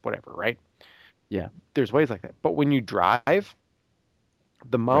or whatever, right? yeah. There's ways like that. But when you drive,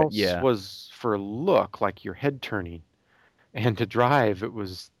 the Right. mouse Yeah. was for look like your head turning, and to drive it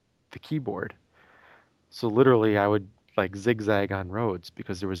was the keyboard. So literally I would like zigzag on roads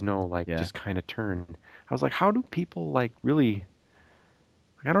because there was no like Yeah. just kind of turn. I was like, how do people like really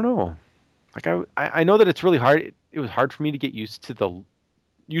like, I don't know. Like I know that it's really hard. It was hard for me to get used to the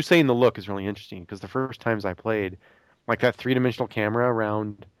you saying the look is really interesting because the first times I played like that three-dimensional camera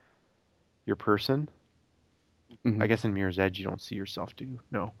around your person, I Hmm. guess in Mirror's Edge you don't see yourself, do you?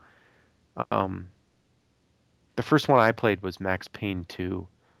 No. Um, the first one I played was Max Payne 2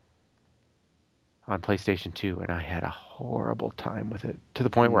 on PlayStation 2, and I had a horrible time with it to the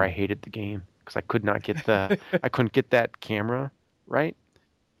point where I Mm. hated the game because I couldn't get that camera right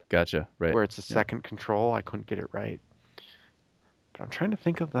Gotcha. Right. where it's a Yeah. second control. I couldn't get it right. But I'm trying to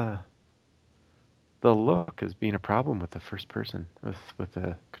think of the look as being a problem with the first person with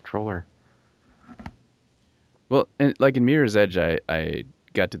the controller. Well, and like in Mirror's Edge, I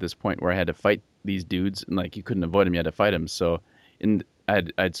got to this point where I had to fight these dudes, and like you couldn't avoid them; you had to fight them. So, in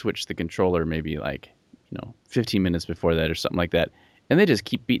I'd switch the controller maybe like 15 minutes before that or something like that, and they just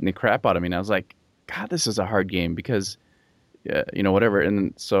keep beating the crap out of me. And I was like, God, this is a hard game because whatever. And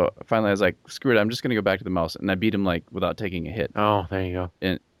then, so finally, I was like, screw it, I'm just gonna go back to the mouse, and I beat him like without taking a hit. Oh, there you go.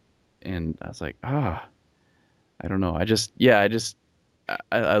 And I was like, I don't know.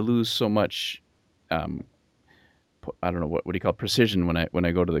 I lose so much. Um, I don't know what do you call it, precision when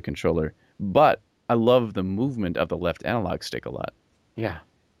I go to the controller. But I love the movement of the left analog stick a lot. Yeah.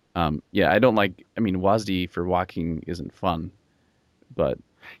 Yeah, I don't like. I mean, WASD for walking isn't fun, but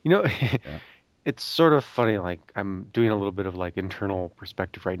You know, yeah. it's sort of funny. Like I'm doing a little bit of like internal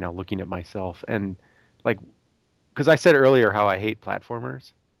perspective right now, looking at myself and like because I said earlier how I hate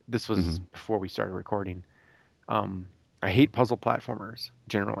platformers. This was Hmm. before we started recording. Um, I hate puzzle platformers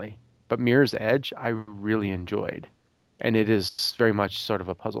generally, but Mirror's Edge I really enjoyed, and it is very much sort of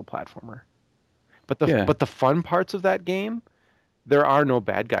a puzzle platformer. But the Yeah, but the fun parts of that game, there are no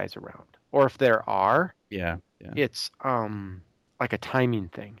bad guys around, or if there are, yeah, yeah, it's like a timing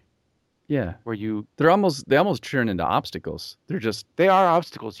thing yeah. where you They almost turn into obstacles. They're just they are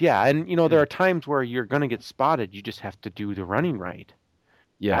obstacles, yeah, and there yeah, are times where you're gonna get spotted. You just have to do the running right.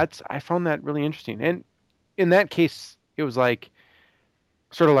 yeah, That's I found that really interesting, and in that case, it was like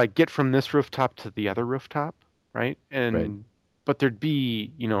sort of like get from this rooftop to the other rooftop, right? right, And but there'd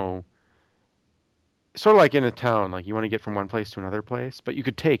be, sort of like in a town, like you want to get from one place to another place, but you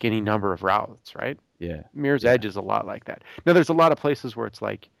could take any number of routes, right? yeah, Mirror's yeah, Edge is a lot like that. Now there's a lot of places where it's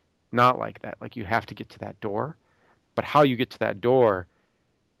like not like that. Like you have to get to that door, but how you get to that door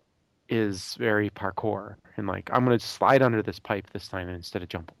is very parkour. And like I'm gonna slide under this pipe this time instead of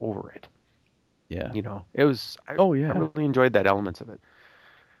jump over it. yeah. It was Oh I yeah. really enjoyed that elements of it.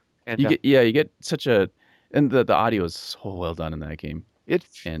 And You get such a, and the audio is so well done in that game. it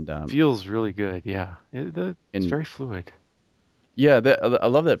And feels really good. Yeah, it's and very fluid. yeah, I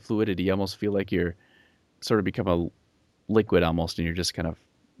love that fluidity. You almost feel like you're sort of become a liquid almost, and you're just kind of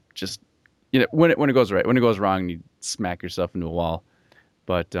just when it goes right, when it goes wrong, you smack yourself into a wall.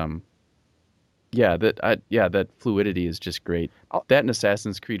 But yeah, that fluidity is just great. I'll, That and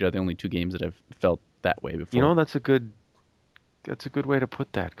Assassin's Creed are the only two games that I've felt that way before. That's a good way to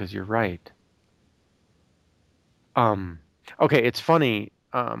put that because you're right. Um, okay, it's funny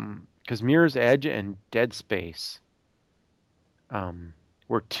because Mirror's Edge and Dead Space um,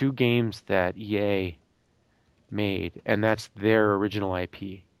 were two games that EA made, and that's their original IP.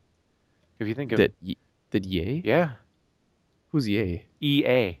 If you think of That did Yay? yeah, Who's Yay?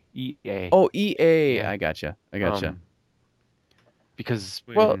 EA. Oh, EA. Yeah. I gotcha. I gotcha. Um, because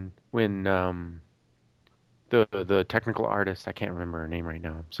Well, when the technical artist, I can't remember her name right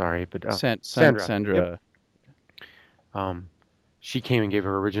now. I'm sorry, but Sandra. Yep. Sandra. Um, she came and gave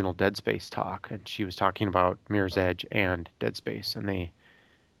her original Dead Space talk, and she was talking about Mirror's Edge and Dead Space, and they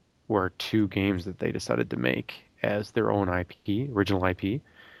were two games that they decided to make as their own IP, original IP,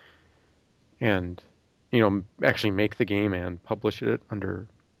 and actually make the game and publish it under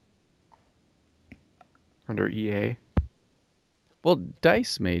EA. Well,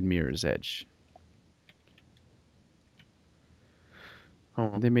 Dice made Mirror's Edge.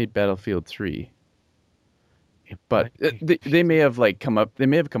 Oh, They made Battlefield 3. it But might be. they may have come up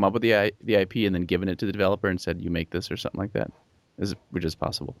with the IP and then given it to the developer and said you make this or something like that. Which is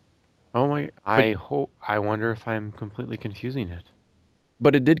possible. Oh my! But I wonder if I'm completely confusing it.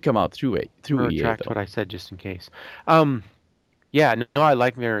 but it did come out through I'm gonna EA retract though. what I said just in case. Um, yeah, no, I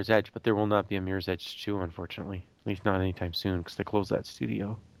like Mirror's Edge, but there will not be a Mirror's Edge 2, unfortunately. At least not anytime soon, because they closed that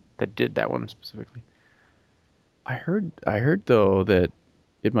studio that did that one specifically. I heard though that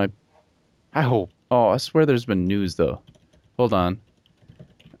it might. I hope. Oh, I swear there's been news though. Hold on.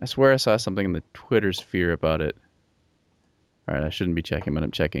 I swear I saw something in the Twitter sphere about it. All right, I shouldn't be checking, but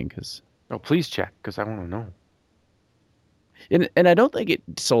I'm checking because. Oh, please check, because I want to know. And I don't think it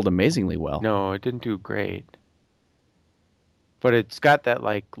sold amazingly well. No, it didn't do great, but it's got that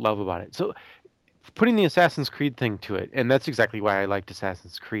like love about it. So putting the Assassin's Creed thing to it, and that's exactly why I liked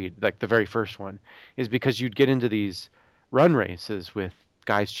Assassin's Creed, like the very first one, is because you'd get into these run races with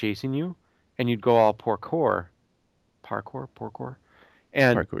guys chasing you, and you'd go all parkour, Parkour,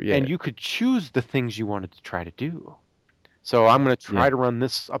 and yeah, you could choose the things you wanted to try to do. So I'm going to yeah. try to run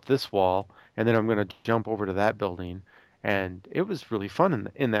this up this wall, and then I'm going to jump over to that building, and it was really fun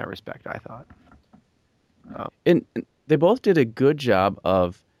in that respect, I thought. And they both did a good job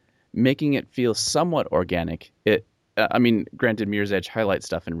of making it feel somewhat organic. I mean, granted, Mirror's Edge highlights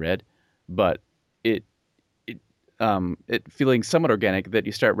stuff in red, but it, it feeling somewhat organic that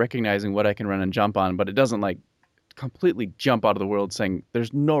you start recognizing what I can run and jump on, but it doesn't like completely jump out of the world saying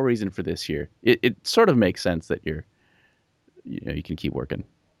there's no reason for this here. It sort of makes sense that you can keep working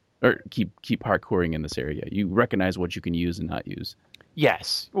or keep parkouring in this area. You recognize what you can use and not use.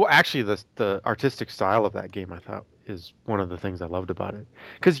 Yes. Well, actually, the artistic style of that game I thought is one of the things I loved about it.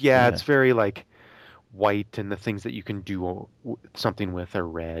 Because yeah, Yeah. it's very like white, and the things that you can do something with are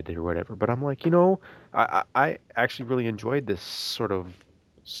red or whatever. But I'm like, I actually really enjoyed this sort of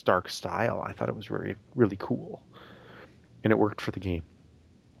stark style. I thought it was really really cool, and it worked for the game.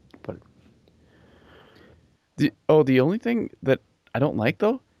 But The only thing that I don't like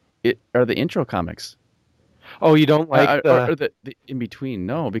though, it are the intro comics. oh, you don't like Or the in between.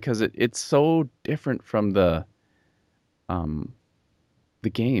 No, because it's so different from um the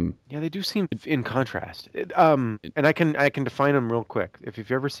game. yeah, they do seem in contrast. It, And I can define them real quick. If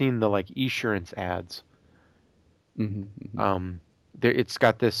you've ever seen the like Esurance ads, mhm. um, there it's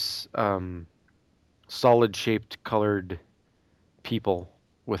got this solid shaped colored people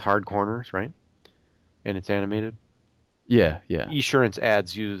with hard corners, right? And it's animated. Yeah, yeah. Esurance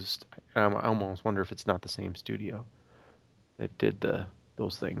ads used. I almost wonder if it's not the same studio that did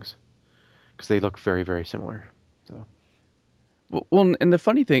those things because they look very very similar. So Well, and the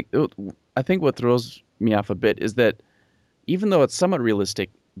funny thing, I think what throws me off a bit is that even though it's somewhat realistic,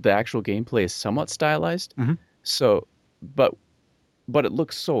 the actual gameplay is somewhat stylized. Mhm. So, but but it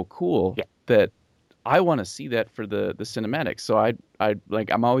looks so cool yeah, that I want to see that for the cinematics. So I like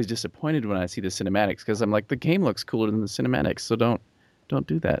I'm always disappointed when I see the cinematics because I'm like the game looks cooler than the cinematics. So don't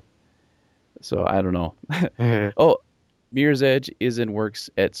do that. So I don't know. Oh, Mirror's Edge is in works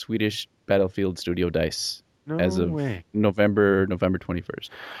at Swedish Battlefield Studio Dice no as of way. November 21st.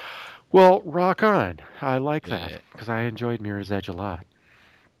 Well, rock on. I like that Yeah. because I enjoyed Mirror's Edge a lot.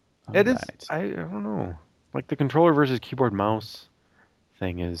 All It is. right. I don't know. Like the controller versus keyboard mouse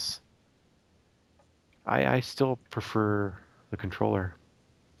thing is. I still prefer the controller.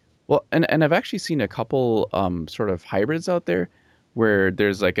 Well, and I've actually seen a couple sort of hybrids out there where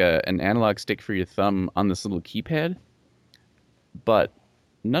there's like an analog stick for your thumb on this little keypad, but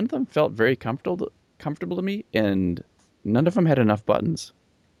none of them felt very comfortable to me, and none of them had enough buttons.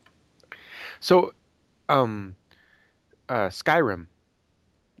 So, um, Skyrim.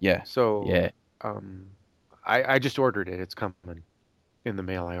 Yeah, So yeah. Um, I just ordered it. It's coming in the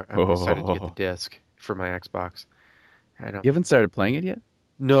mail. I'm excited to get the Oh, disc for my Xbox. I don't. you haven't started playing it yet?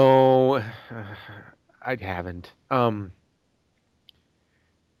 No, I haven't.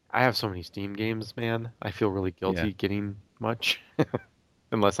 I have so many Steam games, man. I feel really Yeah, guilty getting much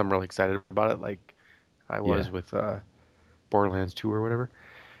unless I'm really excited about it, like I was yeah. with Borderlands 2 or whatever.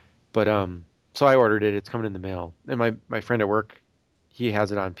 But so I ordered it. It's coming in the mail, and my friend at work, he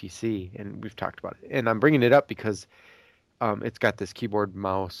has it on PC, and we've talked about it. And I'm bringing it up because it's got this keyboard,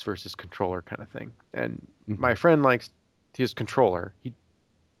 mouse versus controller kind of thing. And my Hmm. friend likes his controller.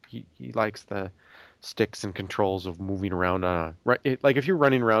 He likes the sticks and controls of moving around on a right. Like if you're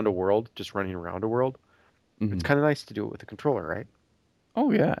running around a world, just running around a world, it's Hmm. kind of nice to do it with a controller, right?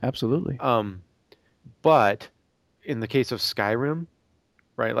 Oh yeah, absolutely. Um, but in the case of Skyrim,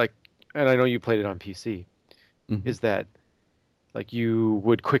 right? Like, and I know you played it on PC, Hmm. is that like you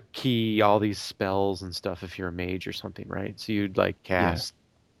would quick key all these spells and stuff if you're a mage or something, right? So you'd like Yeah, cast,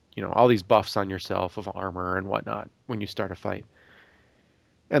 all these buffs on yourself of armor and whatnot when you start a fight.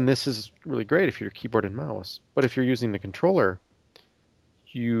 And this is really great if you're keyboard and mouse. But if you're using the controller,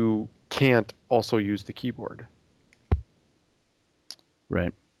 you can't also use the keyboard.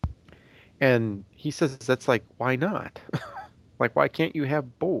 right. And he says that's like, why not? Like, why can't you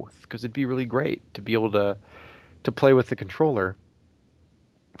have both? Because it'd be really great to be able to play with the controller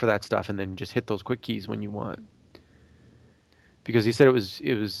for that stuff and then just hit those quick keys when you want. Because he said it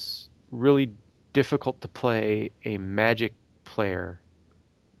was really difficult to play a Magic player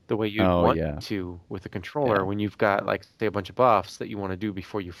the way you'd Oh want yeah, to with a controller yeah, when you've got like say a bunch of buffs that you want to do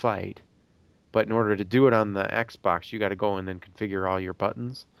before you fight. But in order to do it on the Xbox, you got to go and then configure all your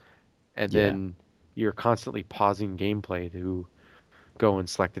buttons, and yeah, then you're constantly pausing gameplay to go and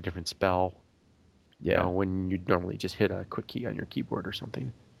select a different spell, yeah. when you'd normally just hit a quick key on your keyboard or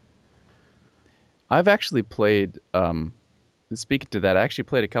something. I've actually played. Speaking to that, I actually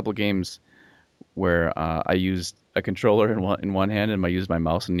played a couple games where I used a controller in one hand and I used my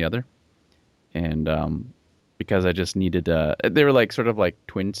mouse in the other, and because I just needed. They were like sort of like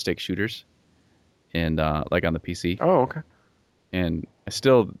twin stick shooters, and like on the PC, Oh, okay. and I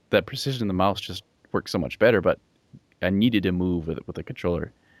still that precision in the mouse just works so much better, but I needed to move with a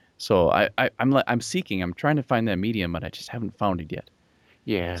controller. So I'm seeking. I'm trying to find that medium, but I just haven't found it yet.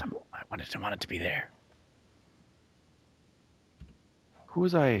 Yeah. So I want it to be there. Who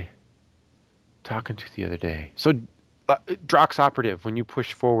was I talking to the other day? So, Drox Operative, when you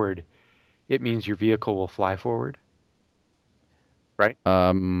push forward, it means your vehicle will fly forward, right?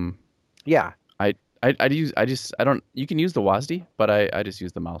 Um, Yeah. I I just I don't. You can use the WASD, but I just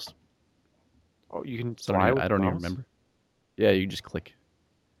use the mouse. Oh, you can So fly with I the don't even mouse? remember. Yeah, you just click.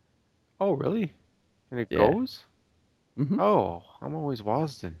 Oh, really? And it Yeah. goes? Hmm. Oh, I'm always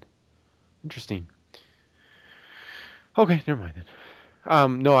Wasden. Interesting. Okay, never mind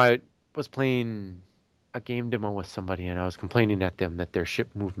then. No, I was playing a game demo with somebody and I was complaining at them that their ship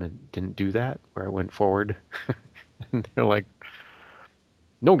movement didn't do that, where it went forward. And they're like,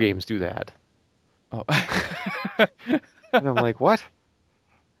 no games do that. Oh. And I'm like, what?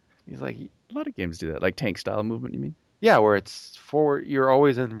 He's like, A lot of games do that, like tank style movement. You mean? yeah, where it's forward, you're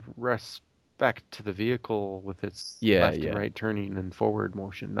always in respect to the vehicle with its Yeah, left and yeah, right turning and forward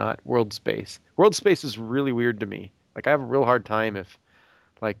motion, not world space. World space is really weird to me. Like I have a real hard time if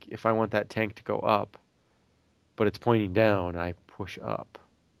I want that tank to go up, but it's pointing down, I push up,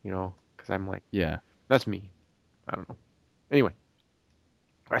 because I'm like, yeah, that's me. I don't know. Anyway,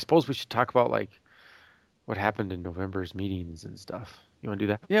 I suppose we should talk about like what happened in November's meetings and stuff. You want to do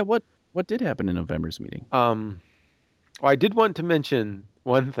that? yeah. What did happen in November's meeting? Um, well, I did want to mention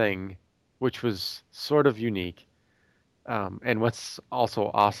one thing, which was sort of unique. And what's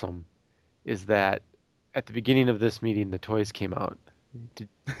also awesome is that at the beginning of this meeting, the toys came out. Did-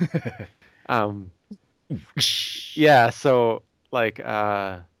 Um, yeah, so like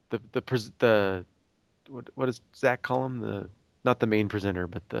the what does Zach call him? The Not the main presenter,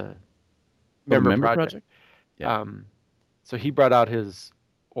 but the Oh, the member member project. project. Yeah. Um, so he brought out his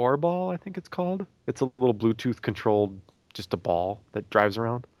Ore Ball, I think it's called. It's a little Bluetooth controlled, just a ball that drives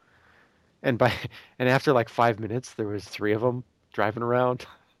around. And by and after like 5 minutes, there was three of them driving around.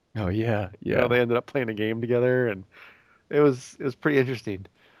 Oh yeah, yeah. They ended up playing a game together, and it was pretty interesting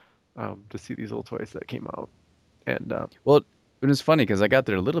to see these little toys that came out. And Well, it was funny because I got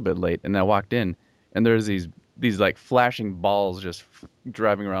there a little bit late, and I walked in, and there's these like flashing balls just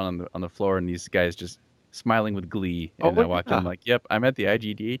driving around on the floor, and these guys just smiling with glee. And oh I walked in yeah, like, "Yep, I'm at the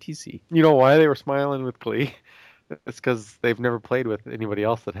IGDATC." you know why they were smiling with glee? It's because they've never played with anybody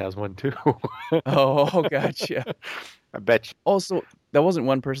else that has one too. Oh, gotcha. I bet you. Also, that wasn't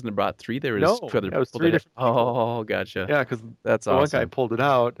one person that brought three. There was two No, other yeah, it was people three that had. different people. Oh, gotcha. Yeah, because That's the one guy awesome. pulled it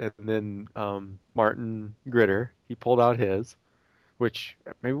out, and then Martin Gritter, he pulled out his, which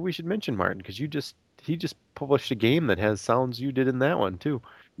maybe we should mention Martin because he just published a game that has sounds you did in that one too.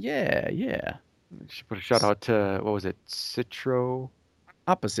 Yeah, yeah. We should put a shout out to what was it,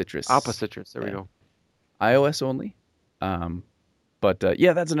 Appa Citrus. Citrus. There we Yeah. go. iOS only. Um, but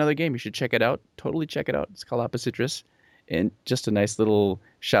yeah, that's another game. You should check it out. Totally check it out. It's called Appa Citrus. And just a nice little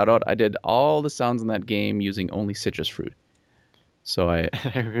shout out. I did all the sounds in that game using only citrus fruit. So I,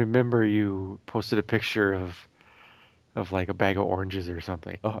 I remember you posted a picture of like a bag of oranges or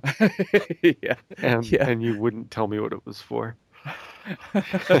something, oh, yeah, yeah. and you wouldn't tell me what it was for.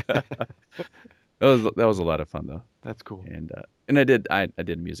 That was a lot of fun though. That's cool. And I did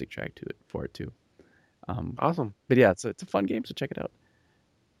a music track to it for it too. Um, Awesome. but yeah, it's a fun game, so check it out.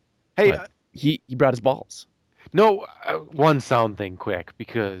 Hey, But he brought his balls. no, one sound thing quick Oh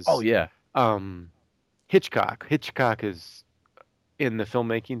because yeah. um, Hitchcock is in the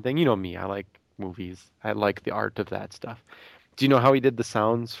filmmaking thing. You know me, I like movies. I like the art of that stuff. Do you know how he did the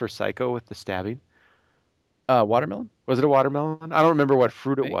sounds for Psycho with the stabbing? Watermelon? Was it a watermelon? I don't remember what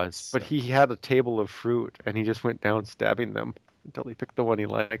fruit it Think was, but so. he had a table of fruit and he just went down stabbing them until he picked the one he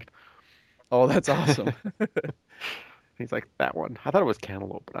liked. Oh, that's awesome. He's like, that one. I thought it was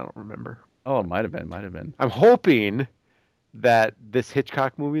cantaloupe, but I don't remember. Oh, it might have been, might have been. I'm hoping that this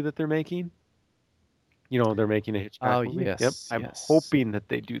Hitchcock movie that they're making, they're making a Hitchcock Oh, movie. Yep. yes, I'm yes. hoping that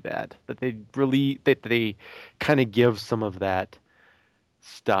they do that they really, that they kind of give some of that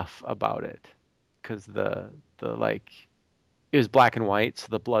stuff about it. Because the like, it was black and white, so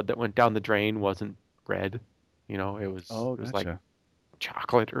the blood that went down the drain wasn't red. Oh, It was like gotcha.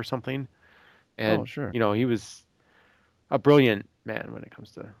 chocolate or something. Oh, And, sure. he was a brilliant man when it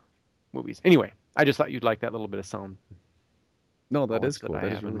comes to movies. Anyway, I just thought you'd like that little bit of sound No, that is knowledge that cool. I That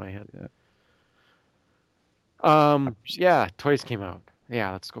is have in really, my head. yeah. I appreciate Yeah, toys came out.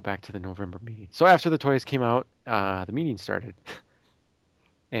 Yeah, let's go back to the November meeting. So after the toys came out, the meeting started,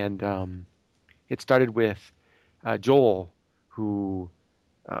 and it started with Joel, who,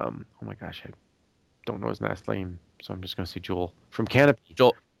 oh my gosh, I don't know his last name, so I'm just going to say Joel from Canopy.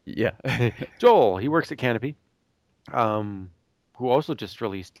 Joel. Yeah. Joel, he works at Canopy, um, who also just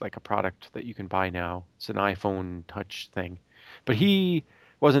released like a product that you can buy now. It's an iPhone touch thing. But he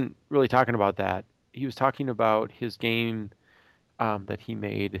wasn't really talking about that. He was talking about his game that he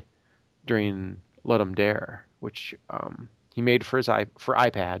made during Let 'em Dare, which he made for for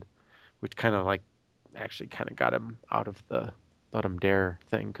iPad, which kind of like actually kind of got him out of the Let 'em Dare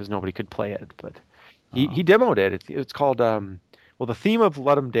thing because nobody could play it. But he Oh, demoed it. It's called well, the theme of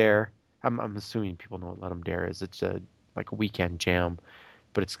Let 'em Dare. I'm assuming people know what Let 'em Dare is. It's a like a weekend jam,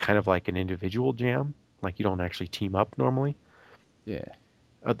 but it's kind of like an individual jam. Like you don't actually team up normally. yeah.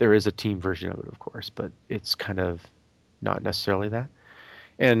 There is a team version of it, of course, but it's kind of not necessarily that.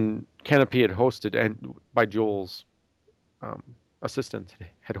 And Canopy had hosted, and by Joel's um, assistant,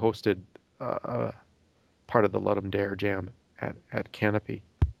 had hosted part of the Let 'em Dare jam at Canopy.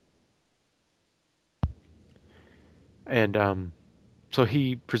 And so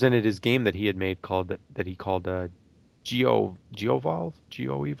he presented his game that he had made called that he called Geo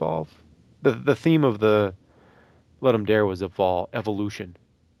Evolve. The theme of the Let 'em Dare was evolution,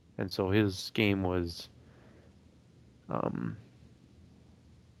 and so his game was um,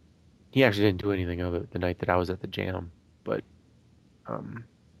 he actually didn't do anything of it the night that I was at the jam, but um,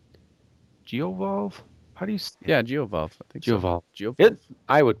 Geovolve? How do you say it? Yeah, GeoVolve. I think so. Geovolve. GeoVolve? It.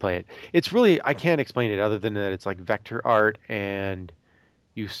 I would play it. It's really I can't explain it other than that it's like vector art and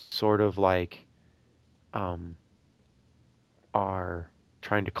you sort of like um, are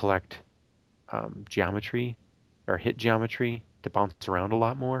trying to collect geometry or hit geometry to bounce around a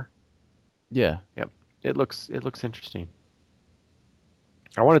lot more. Yeah. Yep. It looks interesting.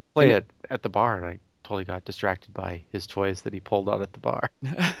 I wanted to play And it at the bar and I totally got distracted by his toys that he pulled out at the bar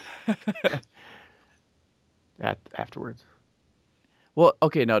at afterwards. well,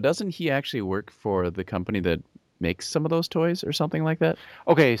 okay, now doesn't he actually work for the company that makes some of those toys or something like that?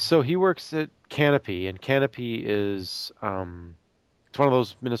 Okay, so he works at Canopy, and Canopy is it's one of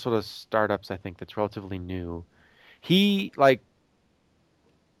those Minnesota startups I think that's relatively new. He like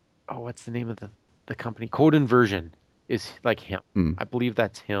what's the name of the company? Code Inversion is like him. Hmm. I believe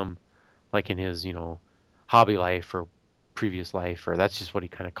that's him, like in his hobby life or previous life, or that's just what he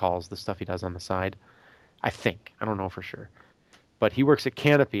kind of calls the stuff he does on the side. I think I don't know for sure, but he works at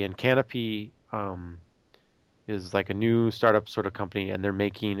Canopy, and Canopy is like a new startup sort of company, and they're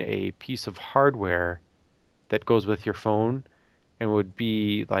making a piece of hardware that goes with your phone and would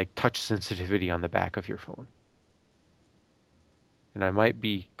be like touch sensitivity on the back of your phone. And I might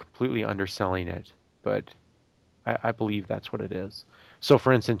be completely underselling it, but I believe that's what it is. So,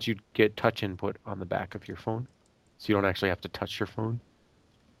 for instance, you'd get touch input on the back of your phone, so you don't actually have to touch your phone,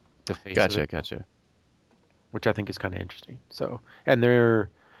 the face of it, Gotcha, gotcha. which I think is kind of interesting. So, and they were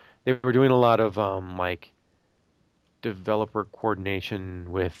doing a lot of like developer coordination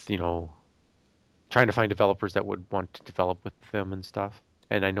with, trying to find developers that would want to develop with them and stuff.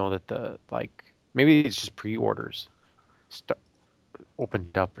 And I know that the like maybe it's just pre-orders st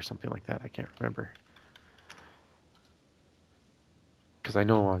opened up or something like that. I can't remember because I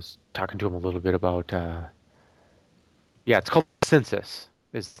know I was talking to him a little bit about yeah, it's called Census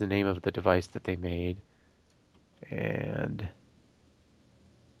is the name of the device that they made, and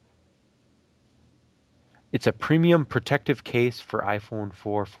it's a premium protective case for iPhone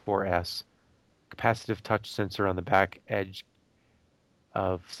 4, 4S, capacitive touch sensor on the back edge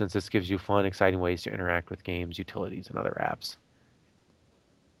of since this gives you fun, exciting ways to interact with games, utilities, and other apps.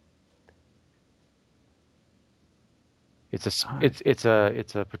 It's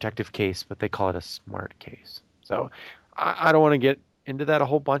a protective case, but they call it a smart case. So I don't want to get into that a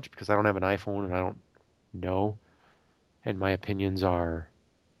whole bunch because I don't have an iPhone and I don't know, and my opinions are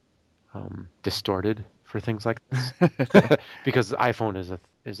distorted for things like this because the iPhone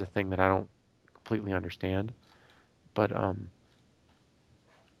is a thing that I don't completely understand. But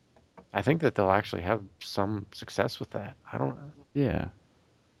I think that they'll actually have some success with that. I don't. Yeah,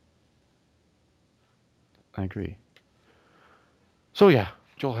 I agree. So yeah,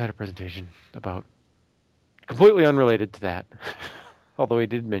 Joel had a presentation about completely unrelated to that, although he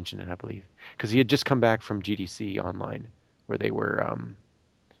did mention it, I believe, because he had just come back from GDC online, where they were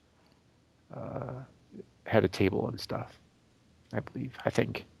uh, had a table and stuff. I believe. I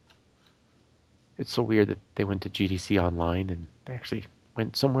think it's so weird that they went to GDC online and they actually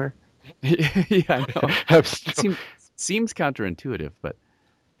went somewhere. Yeah, I know. I'm It still- seems counterintuitive, but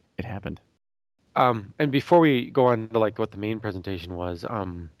it happened. and before we go on to like what the main presentation was,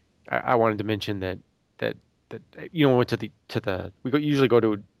 I wanted to mention that that went usually go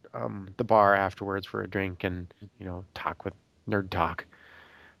to the bar afterwards for a drink and talk with nerd talk.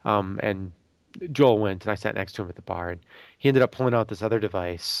 And Joel went and I sat next to him at the bar and he ended up pulling out this other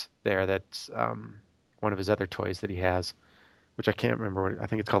device there that's one of his other toys that he has, which I can't remember I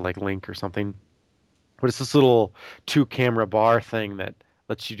think it's called like Link or something. But it's this little two camera bar thing that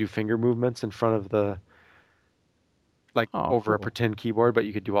lets you do finger movements in front of the like Oh, over a cool. pretend keyboard, but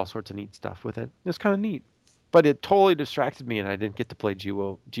you could do all sorts of neat stuff with it. It's kind of neat. But it totally distracted me and I didn't get to play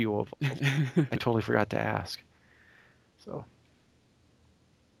Geo Evolve. I totally forgot to ask. So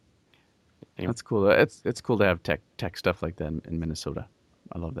anyway. That's cool. It's cool to have tech stuff like that in Minnesota.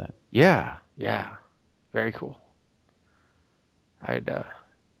 I love that. Yeah, yeah. Very cool. I'd uh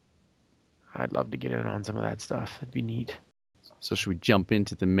I'd love to get in on some of that stuff. It'd be neat. So should we jump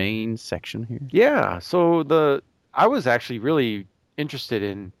into the main section here? Yeah, so I was actually really interested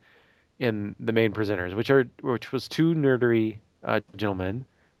in the main presenters, which was two nerdery gentlemen,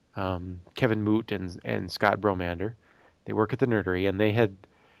 Kevin Moot and Scott Bromander. They work at the Nerdery, and they had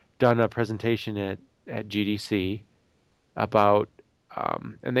done a presentation at GDC about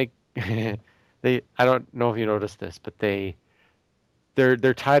and they they I don't know if you noticed this, but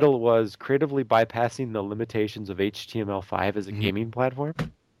their title was creatively bypassing the limitations of HTML5 as a Hmm. gaming platform.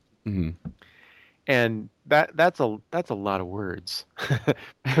 Hmm. And that's a lot of words.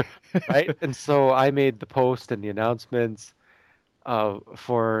 Right? And so I made the post and the announcements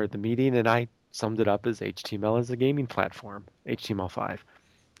for the meeting, and I summed it up as HTML as a gaming platform, HTML5.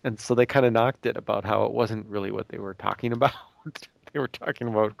 And so they kind of knocked it about how it wasn't really what they were talking about. They were talking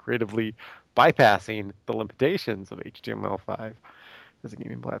about creatively bypassing the limitations of HTML5 as a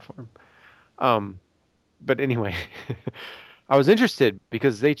gaming platform. Um, but anyway, I was interested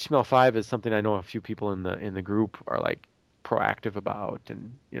because HTML5 is something I know a few people in the group are like proactive about,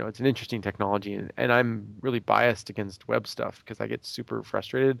 and it's an interesting technology, and I'm really biased against web stuff because I get super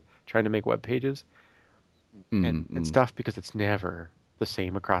frustrated trying to make web pages and Mm-hmm. stuff because it's never the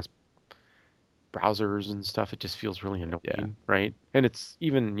same across browsers and stuff. It just feels really Yeah. annoying, right? And it's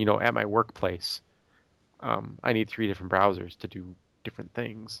even, at my workplace, I need three different browsers to do different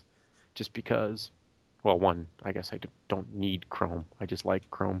things just because, well, one, I guess don't need Chrome. I just like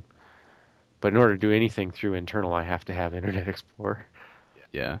Chrome. But in order to do anything through internal, I have to have Internet Explorer.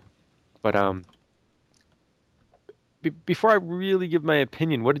 Yeah. But before I really give my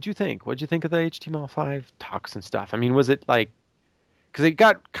opinion, what did you think? What did you think of the HTML5 talks and stuff? I mean, was it like, because it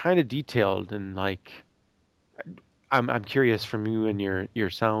got kind of detailed and like, I'm curious from you and your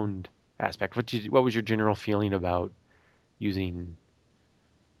sound aspect. What was your general feeling about using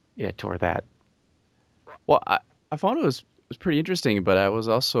it or that? Well, I found it was pretty interesting, but I was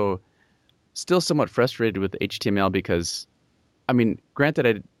also still somewhat frustrated with HTML because, I mean, granted,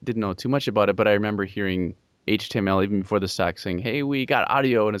 I didn't know too much about it, but I remember hearing HTML even before the stack saying, "Hey, we got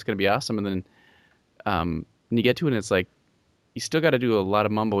audio and it's going to be awesome," and then when you get to it, and it's like you still got to do a lot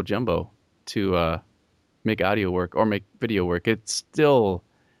of mumbo jumbo to make audio work or make video work. It's still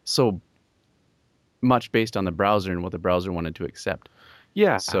so much based on the browser and what the browser wanted to accept.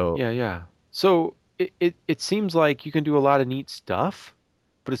 Yeah, So yeah. So it seems like you can do a lot of neat stuff,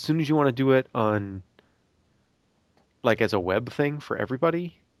 but as soon as you want to do it on like as a web thing for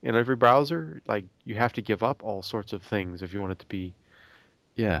everybody in every browser, like you have to give up all sorts of things if you want it to be.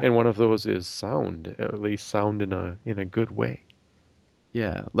 yeah, And one of those is sound, at least sound in a good way.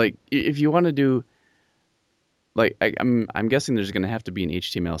 yeah. Like if you want to do like I'm guessing there's going to have to be an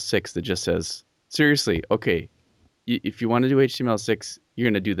HTML6 that just says seriously, okay, if you want to do HTML6, you're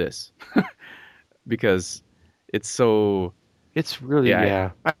going to do this because it's so It's really, yeah.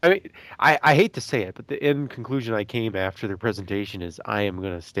 yeah. I mean, I hate to say it, but the end conclusion I came after their presentation is I am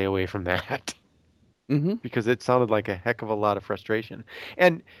going to stay away from that Mm-hmm. because it sounded like a heck of a lot of frustration.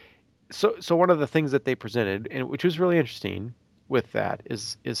 And so one of the things that they presented, and which was really interesting with that,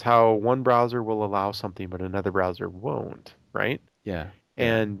 is how one browser will allow something but another browser won't, right? Yeah,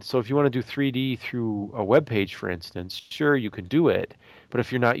 yeah, And so if you want to do 3D through a web page, for instance, sure you can do it, but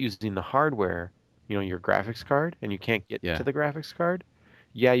if you're not using the hardware, your graphics card, and you can't get to yeah, the graphics card,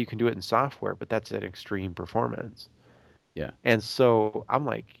 yeah, you can do it in software, but that's at extreme performance. yeah, And so I'm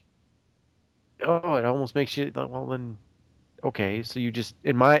like, oh, it almost makes you like, well then okay, so you just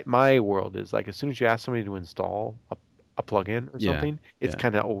in my world is like as soon as you ask somebody to install a plugin or yeah, something, it's yeah,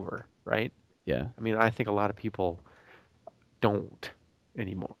 kind of over, right? yeah, I mean, I think a lot of people don't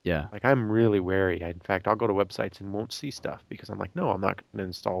anymore. yeah, Like I'm really wary. In fact, I'll go to websites and won't see stuff because I'm like, no, I'm not going to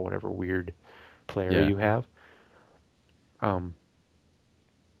install whatever weird player yeah. you have. Um,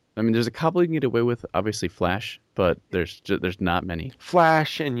 I mean, there's a couple you can get away with, obviously Flash, but there's not many.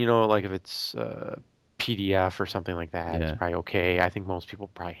 Flash and like if it's PDF or something like that, it's Yeah, probably okay. I think most people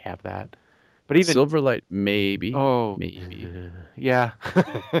probably have that. But even Silverlight maybe, oh maybe. yeah,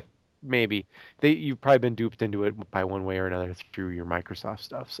 maybe you've probably been duped into it by one way or another through your Microsoft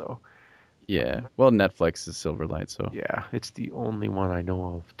stuff. So Yeah. Well, Netflix is Silverlight, so yeah, it's the only one I know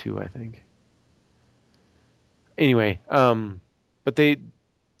of too, I think. Anyway, but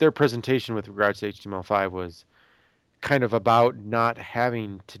their presentation with regards to HTML5 was kind of about not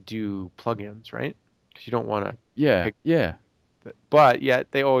having to do plugins, right? Because you don't want to yeah, pick yeah, that. But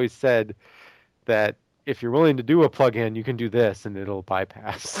yet they always said that if you're willing to do a plugin, you can do this and it'll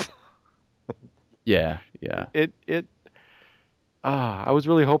bypass. yeah, yeah, It I was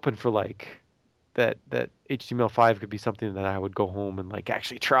really hoping for like that HTML5 could be something that I would go home and like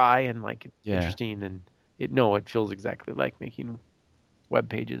actually try and like it's yeah. interesting and it feels exactly like making web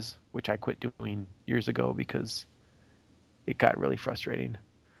pages, which I quit doing years ago because it got really frustrating.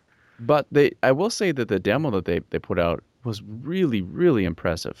 But I will say that the demo that they put out was really, really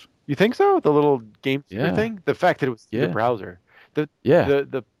impressive. You think so? The little game seeker Yeah, thing? The fact that it was through the yeah, browser. The yeah.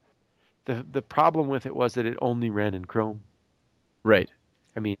 the the the problem with it was that it only ran in Chrome. Right.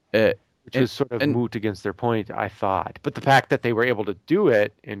 I mean, Uh, which and was sort of and moot against their point, I thought. But the fact that they were able to do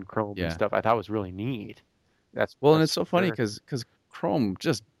it in Chrome and yeah. stuff, I thought was really neat. Well, and it's That's so for funny sure. because Chrome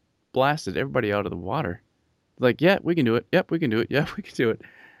just blasted everybody out of the water. Like, yeah, we can do it. Yep, we can do it. Yeah, we can do it.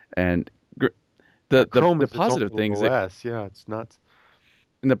 And gr- Yeah, the Chrome the is its own positive little thing is that OS. Yeah, it's nuts.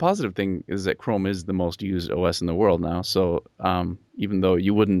 and the positive thing is that Chrome is the most used OS in the world now. So even though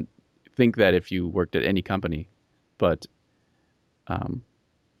you wouldn't think that if you worked at any company, but um,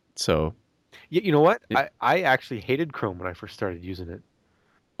 so You know what? it, I actually hated Chrome when I first started using it.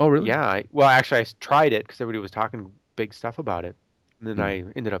 oh really? Yeah, well, actually, tried it because everybody was talking big stuff about it, and then Hmm. I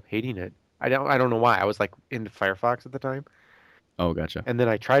ended up hating it. I don't know why. I was like into Firefox at the time, Oh, gotcha. and then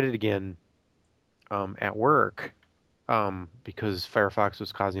I tried it again at work because Firefox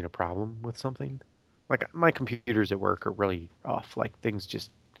was causing a problem with something. Like my computers at work are really off. Like things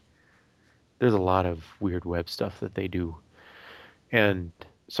just there's a lot of weird web stuff that they do, and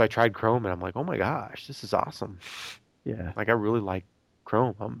so I tried Chrome, and I'm like, oh my gosh, this is awesome. Yeah, Like I really like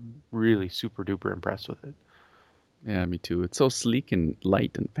Chrome. I'm really super duper impressed with it. yeah, me too. It's so sleek and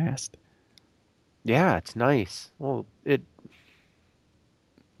light and fast. Yeah, it's nice. Well,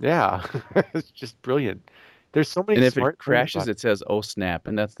 yeah, it's just brilliant. There's so many And if it smart things crashes, about it says "Oh snap,"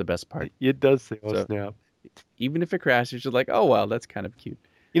 and that's the best part. it. It does say, "Oh So snap." even if it crashes, you're like, "Oh wow, that's kind of cute."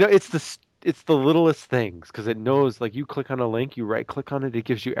 It's the it's the littlest things because it knows like you click on a link, you right click on it, it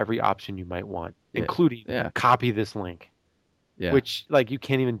gives you every option you might want, Yeah. including Yeah. copy this link, Yeah. which like you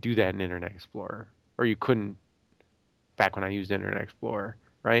can't even do that in Internet Explorer, or you couldn't back when I used Internet Explorer,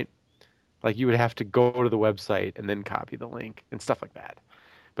 right? Like you would have to go to the website and then copy the link and stuff like that.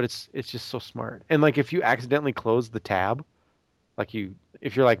 But it's just so smart. And like if you accidentally close the tab, like you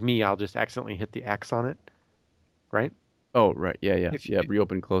if you're like me, I'll just accidentally hit the X on it, right? Oh, right. Yeah. Yeah. If Yeah. you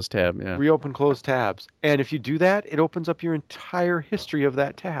Reopen, close tab. Yeah. reopen close tabs, and if you do that, it opens up your entire history of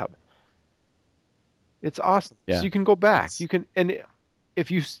that tab. It's awesome. So Yeah. you can go back. It's You can if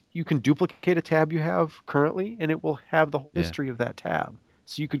you can duplicate a tab you have currently, and it will have the whole yeah. history of that tab.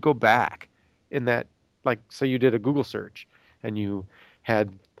 So you could go back in that, like, say you did a Google search and you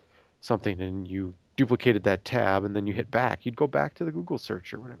had something and you duplicated that tab and then you hit back. You'd go back to the Google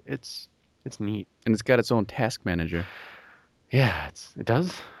search or whatever. It's neat. And it's got its own task manager. Yeah, it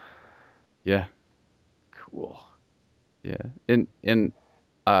does. Yeah. Cool. Yeah. And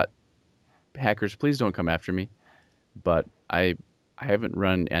uh hackers, please don't come after me. But I haven't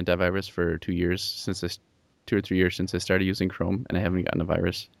run antivirus for 2 years 2 or 3 years since I started using Chrome, and I haven't gotten a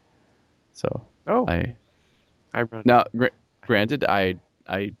virus. So Oh, I I run. now granted I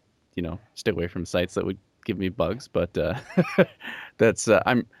stay away from sites that would give me bugs, but that's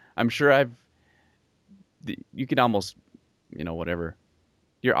I'm sure you can almost whatever,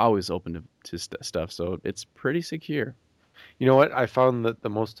 you're always open to stuff, so it's pretty secure. You know what? I found that the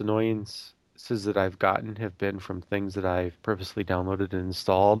most annoyances that I've gotten have been from things that I've purposely downloaded and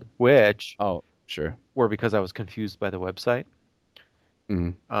installed, which Oh, sure. were because I was confused by the website.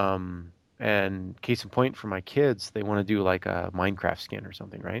 Mm, And case in point for my kids, they want to do like a Minecraft skin or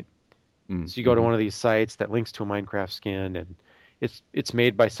something, right? So you go to mm-hmm. one of these sites that links to a Minecraft skin, and it's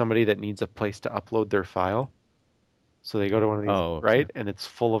made by somebody that needs a place to upload their file. So they go to one of these, Oh, okay. right? And it's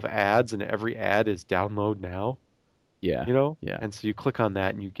full of ads, and every ad is download now, Yeah, yeah, And so you click on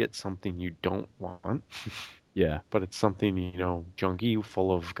that and you get something you don't want, yeah, but it's something, junky,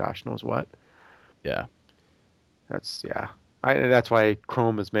 full of gosh knows what. yeah. Yeah. That's why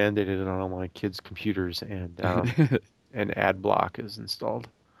Chrome is mandated on all my kids' computers and ad block is installed.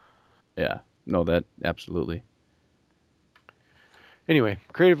 Yeah. No, that absolutely. Anyway,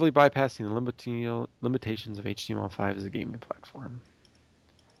 creatively bypassing the limitations of HTML5 as a gaming platform.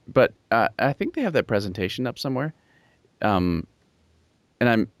 But I think they have that presentation up somewhere. Um,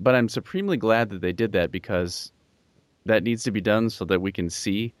 but I'm supremely glad that they did that, because that needs to be done so that we can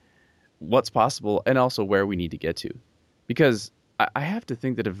see what's possible and also where we need to get to. Because I have to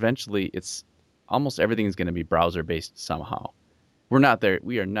think that eventually it's almost everything is going to be browser based somehow. We're not there.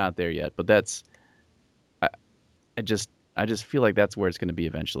 We are not there yet, but I, I just I just feel like that's where it's going to be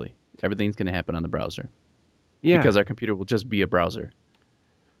eventually. Everything's going to happen on the browser, Yeah. because our computer will just be a browser.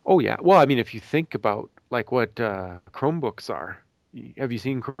 Oh, yeah. Well, I mean, if you think about like what Chromebooks are, have you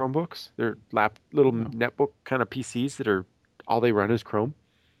seen Chromebooks? They're little No. netbook kind of PCs that are all they run is Chrome.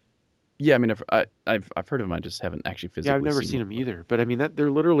 Yeah, I mean, I've heard of them. I just haven't actually Yeah, I've physically never seen seen them. them But either, but I mean that they're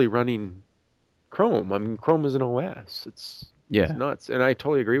literally running Chrome. I mean, Chrome is an OS. It's yeah, nuts, and I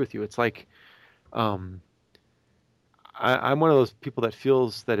totally agree with you. It's like um, I'm one of those people that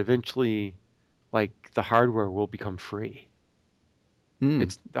feels that eventually, like the hardware will become free. hmm,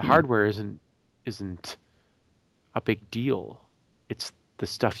 It's the hmm, hardware isn't a big deal. It's the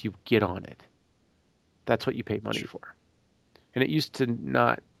stuff you get on it. That's what you pay money true. for. And it used to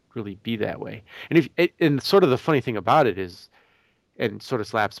not really be that way. And sort of the funny thing about it is, and sort of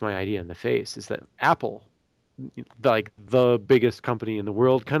slaps my idea in the face, is that Apple, like the biggest company in the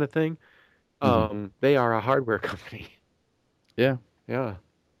world kind of thing, Hmm. they are a hardware company. Yeah, Yeah,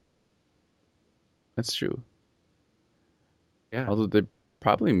 that's true. yeah. Although they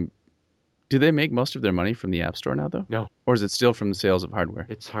probably do they make most of their money from the App Store now, though, No, or is it still from the sales of hardware?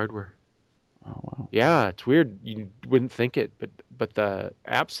 it's hardware. Oh wow. Yeah, it's weird. You wouldn't think it, but the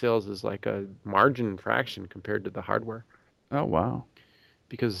app sales is like a margin fraction compared to the hardware. Oh wow.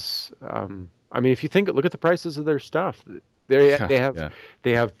 Because I mean, if you look at the prices of their stuff. They Yeah, they have yeah,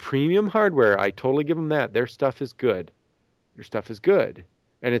 they have premium hardware. I totally give them that. Their stuff is good. Your stuff is good.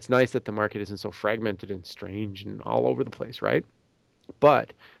 And it's nice that the market isn't so fragmented and strange and all over the place, right?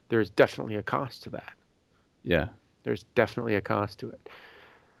 But there's definitely a cost to that. yeah. There's definitely a cost to it.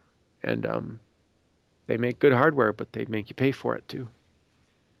 And they make good hardware, but they make you pay for it too.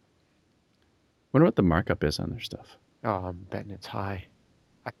 Wonder what the markup is on their stuff. Oh, I'm betting it's high.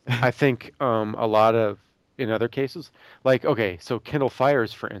 I think a lot of in other cases, like okay, so Kindle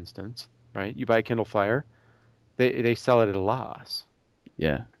Fires, for instance, right? You buy Kindle Fire, they sell it at a loss,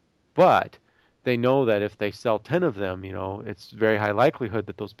 Yeah. but they know that if they sell 10 of them, it's very high likelihood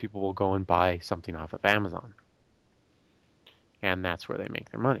that those people will go and buy something off of Amazon. And that's where they make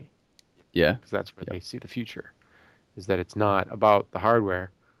their money, Yeah. because that's where Yep. they see the future, is that it's not about the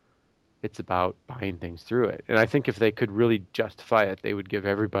hardware, it's about buying things through it. And I think if they could really justify it, they would give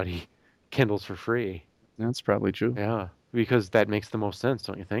everybody Kindles for free. That's probably true. Yeah, because that makes the most sense,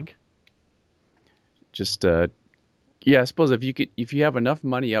 don't you think? Just yeah, I suppose if you have enough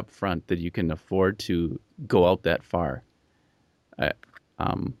money up front that you can afford to go out that far, uh,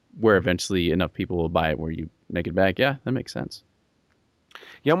 where eventually enough people will buy it where you make it back. Yeah, that makes sense.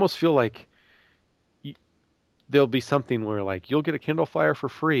 You almost feel like y there'll be something where like you'll get a Kindle Fire for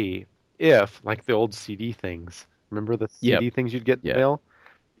free if like the old CD things. Remember the Yep. CD things you'd get in the Yeah. mail?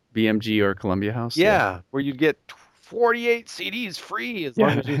 BMG or Columbia House. Yeah. Yeah, where you'd get 48 CDs free as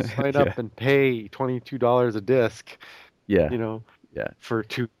long Yeah. as you sign Yeah. up and pay $22 a disc, Yeah. you know, Yeah. for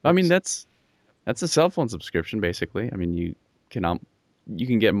two I mean, years. that's a cell phone subscription basically. I mean, can you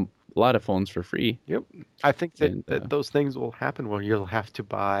can get a lot of phones for free, Yep. I think that, and that those things will happen where you'll have to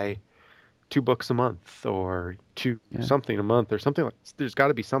buy 2 books a month or two yeah, something a month or something like there's got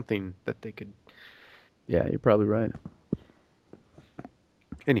to be something that they could. yeah, you're probably right.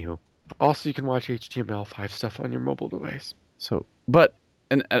 Anywho, also you can watch HTML5 stuff on your mobile device. So, but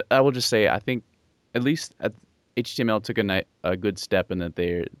and I will just say, I think at least HTML took a good step in that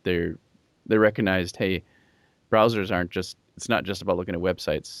they recognized, hey, browsers aren't just it's not just about looking at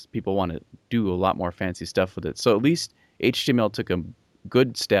websites. People want to do a lot more fancy stuff with it. So at least HTML took a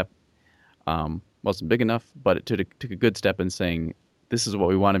good step. Wasn't big enough, but it took a good step in saying this is what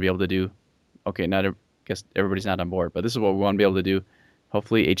we want to be able to do. Okay, guess everybody's not on board, but this is what we want to be able to do.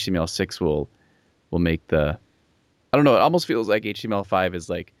 Hopefully, HTML6 will make the. I don't know. It almost feels like HTML5 is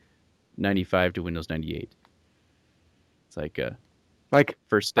like 95 to Windows 98. It's like a Like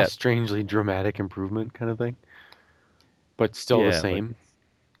first a step. strangely dramatic improvement kind of thing, but still the Yeah, like same.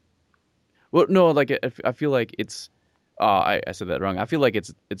 well, no, like I feel like it's. Oh, I said that wrong. I feel like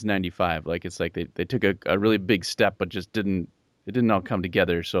it's 95. Like it's like they took a really big step, but just didn't it didn't all come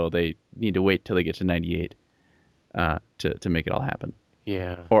together. So they need to wait till they get to 98 to make it all happen.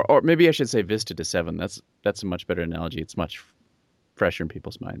 Yeah. Or maybe I should say Vista to 7. That's a much better analogy. It's much fresher in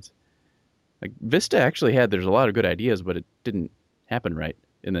people's minds. Like Vista actually there's a lot of good ideas, but it didn't happen right.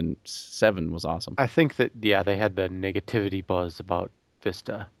 And then 7 was awesome. I think that, yeah, they had the negativity buzz about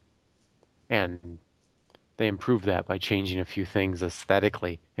Vista, and they improved that by changing a few things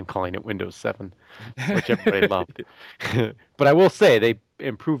aesthetically and calling it Windows 7, which everybody loved. But I will say they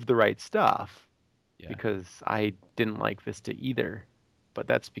improved the right stuff, Yeah. because I didn't like Vista either. But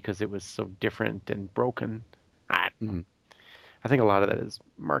that's because it was so different and broken. I, Mhm. I think a lot of that is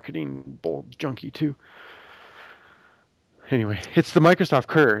marketing bull junky too. Anyway, it's the Microsoft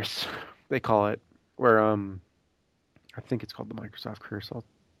curse, they call it, where I think it's called the Microsoft curse. I'll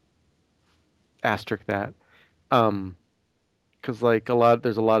asterisk that. Um, because like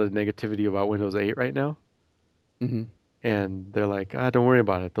there's a lot of negativity about Windows 8 right now, Mhm. and they're like, don't worry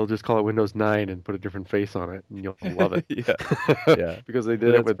about it. They'll just call it Windows 9 and put a different face on it, and you'll love it. Yeah. Yeah. Because they did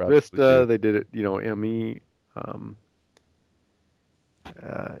it That's with probably Vista, true. they did it, ME, um,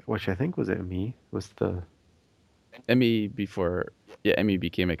 which I think was ME, was the, ME before yeah, ME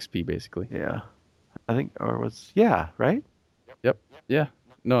became XP basically. yeah, I think, or was, yeah, right? Yep. Yeah.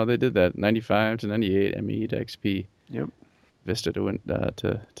 No, they did that. 95 to 98, ME to XP, Yep, Vista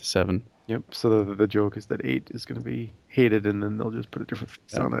to 7. yep. So the joke is that 8 is going to be hated, and then they'll just put a different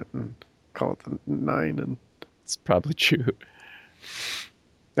face Yep. on it and call it the 9. And It's probably true.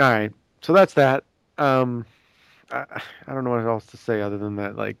 all right, so that's that. Um, I don't know what else to say other than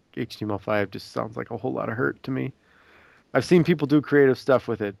that. Like HTML5 just sounds like a whole lot of hurt to me. I've seen people do creative stuff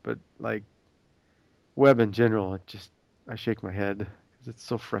with it, but like web in general, I shake my head because it's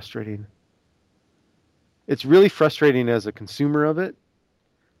so frustrating. It's really frustrating as a consumer of it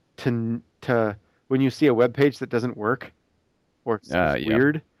to when you see a web page that doesn't work or seems Yep.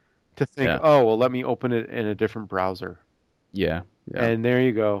 weird, to think, Yeah. oh well, let me open it in a different browser. Yeah. Yeah. And there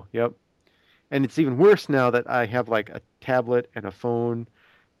you go. Yep. And it's even worse now that I have like a tablet and a phone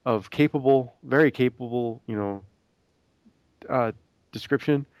of very capable, uh,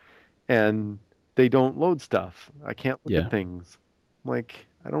 description, and they don't load stuff. I can't look at Yeah. things. I'm like,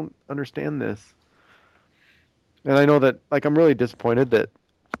 I don't understand this. And I know that, like, I'm really disappointed that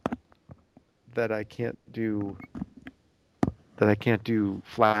I can't do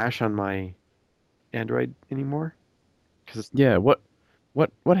Flash on my Android anymore, because Yeah. What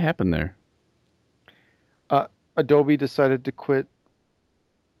happened there? uh, Adobe decided to quit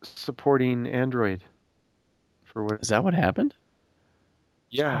supporting Android for what. Is that what happened?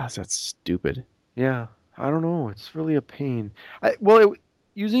 Yeah, Gosh, that's stupid. yeah. I don't know. It's really a pain.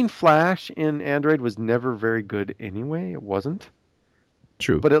 Using Flash in Android was never very good anyway. It wasn't.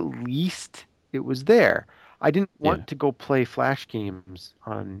 True. But at least it was there. I didn't Yeah. want to go play Flash games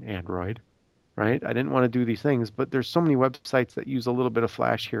on Android, right? I didn't want to do these things, but there's so many websites that use a little bit of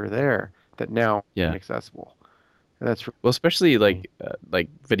Flash here or there that now Yeah. inaccessible. And that's Well, especially really like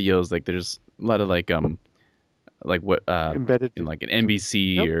videos, like there's a lot of like what embedded. in like an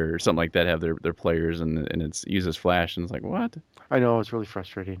NBC Yep. or something like that have their players and it's uses Flash and it's like what? I know it's really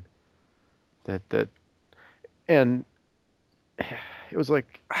frustrating that and it was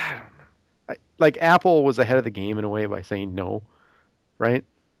like I don't know. Like Apple was ahead of the game in a way by saying no, right?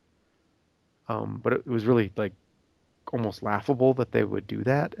 But it was really like almost laughable that they would do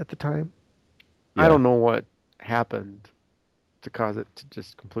that at the time. I Yeah. don't know what happened to cause it to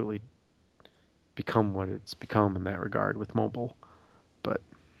just completely become what it's become in that regard with mobile, but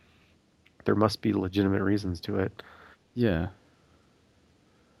there must be legitimate reasons to it. Yeah.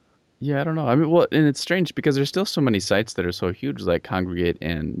 Yeah, I don't know. I mean, well, and it's strange because there's still so many sites that are so huge, like Congregate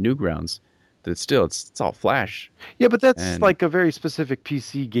and Newgrounds, that it's all Flash. Yeah, but that's And like a very specific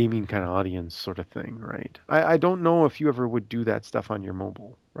PC gaming kind of audience sort of thing, right? I don't know if you ever would do that stuff on your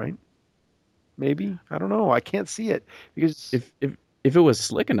mobile, right? Maybe. I don't know. I can't see it because if it was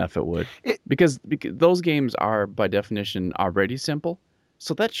slick enough, it would, it, because those games are by definition already simple,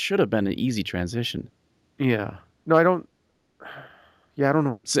 so that should have been an easy transition. yeah. No, I don't. Yeah, I don't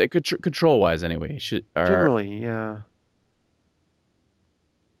know. So control wise, anyway, should are Generally, yeah,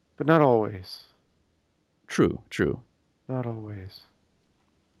 but not always. true, Not always.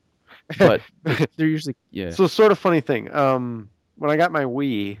 but they're usually yeah. So sort of funny thing. When I got my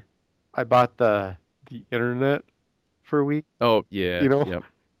Wii, I bought the internet for a week, Oh yeah, you know, yep,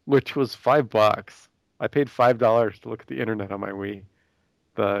 which was $5. I paid $5 to look at the internet on my Wii,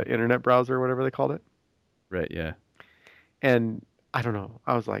 the internet browser, whatever they called it. right, yeah, And I don't know.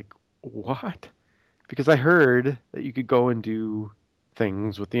 I was like, what? Because I heard that you could go and do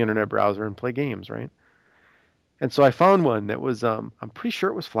things with the internet browser and play games, right? And so I found one that was, I'm pretty sure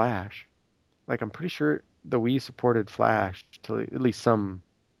it was Flash. Like, I'm pretty sure the Wii supported Flash to at least some,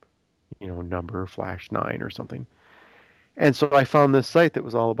 number, Flash 9 or something. And so I found this site that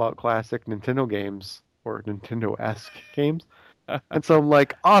was all about classic Nintendo games or Nintendo-esque games. And so I'm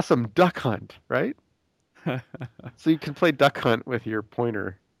like, awesome, Duck Hunt, right? So you can play Duck Hunt with your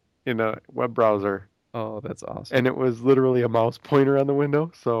pointer in a web browser. oh, that's awesome. And it was literally a mouse pointer on the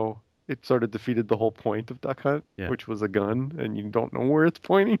window. So it sort of defeated the whole point of Duck Hunt, Yeah, which was a gun and you don't know where it's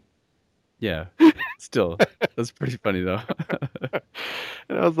pointing. yeah. Still, that's pretty funny though.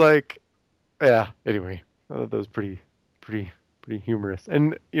 And I was like, yeah, anyway, I thought that was pretty, pretty humorous.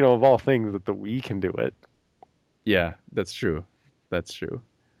 And, of all things that the Wii can do it. Yeah, that's true. That's true.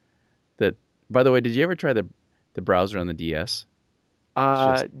 That, by the way, did you ever try the browser on the DS? It's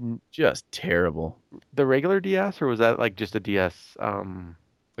Uh, just terrible. the regular DS, or was that like just a DS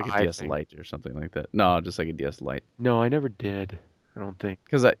Like a I DS thing? Lite or something like that. No, just like a DS Lite. No, I never did. I don't think.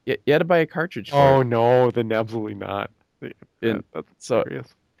 Because you had to buy a cartridge for it, Oh no, then absolutely not. Yeah, and that's so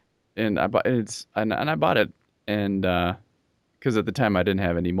hilarious. I bought and I bought it, and because at the time I didn't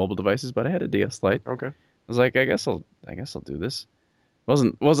have any mobile devices, but I had a DS Lite. Okay. I was like, I guess I'll do this.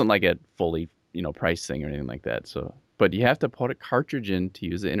 Wasn't like a fully price thing or anything like that. So, but you have to put a cartridge in to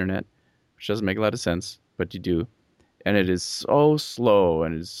use the internet, which doesn't make a lot of sense, but you do, and it is so slow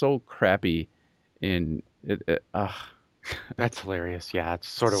and it's so crappy, and That's hilarious. Yeah, it's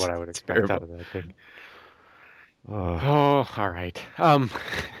sort of it's what I would expect out terrible. of that thing. Oh, Oh, all right.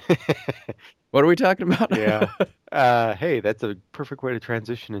 what are we talking about? Yeah. Hey, that's a perfect way to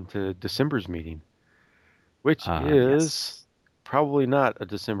transition into December's meeting, which Yes. is probably not a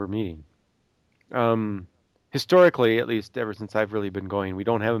December meeting. Um, Historically, at least ever since I've really been going, we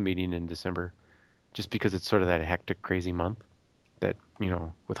don't have a meeting in December just because it's sort of that hectic, crazy month that,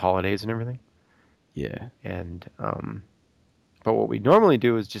 with holidays and everything. Yeah. And but what we normally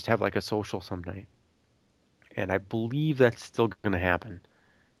do is just have like a social some night. And I believe that's still going to happen.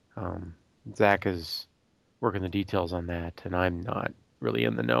 Um, Zach is working the details on that, and I'm not really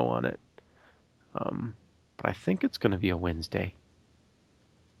in the know on it. But I think it's going to be a Wednesday.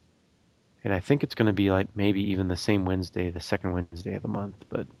 And I think it's going to be like maybe even the same Wednesday, the second Wednesday of the month.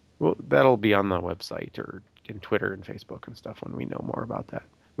 But well, that'll be on the website or in Twitter and Facebook and stuff when we know more about that.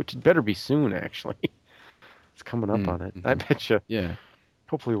 Which had better be soon, actually. It's coming up on it. I Mm-hmm. bet you. Yeah.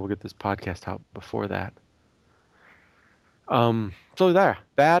 Hopefully, we'll get this podcast out before that. So there,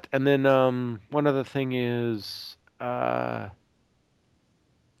 that, and then one other thing is the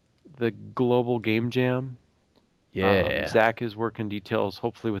Global Game Jam. Yeah. Zach is working details,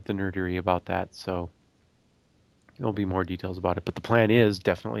 hopefully with the nerdery about that. So there'll be more details about it. But the plan is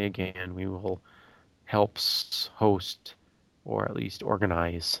definitely, again, we will help host or at least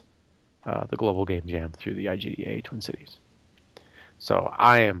organize the Global Game Jam through the IGDA Twin Cities. So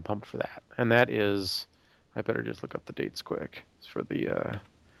I am pumped for that. And that is, I better just look up the dates quick. It's for the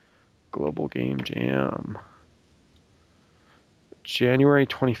Global Game Jam. January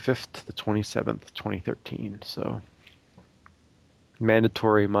 25th to the 27th, 2013. So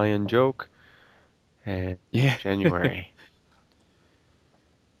mandatory Mayan joke and Yeah. January.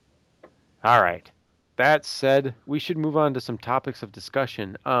 All right. That said, we should move on to some topics of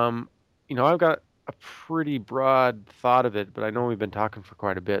discussion. I've got a pretty broad thought of it, but I know we've been talking for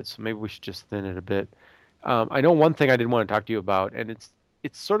quite a bit, so maybe we should just thin it a bit. I know one thing I did want to talk to you about, and it's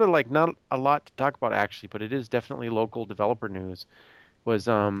sort of like not a lot to talk about actually, but it is definitely local developer news. Was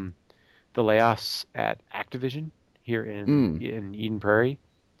the layoffs at Activision here Mm. in Eden Prairie?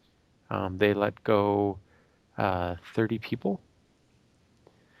 They let go 30 people.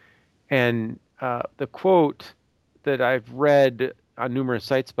 And the quote that I've read on numerous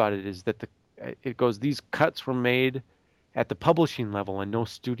sites about it is that it goes, these cuts were made at the publishing level and no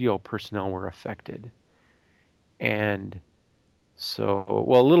studio personnel were affected. And so,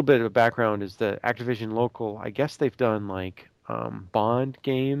 well, a little bit of background is that Activision Local, I guess they've done like Bond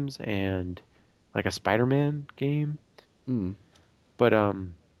games and like a Spider-Man game. Mm. But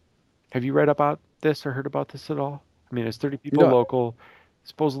have you read about this or heard about this at all? I mean, it's 30 people No. local.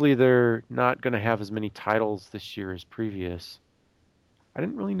 Supposedly they're not going to have as many titles this year as previous. I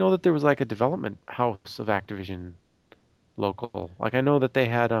didn't really know that there was like a development house of Activision local. Like I know that they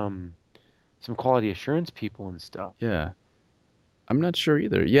had some quality assurance people and stuff. Yeah. I'm not sure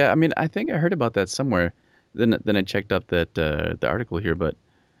either. Yeah, I mean, I think I heard about that somewhere. Then I checked up that the article here, but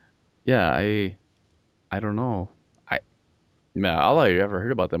yeah, I don't know. I Man, all I ever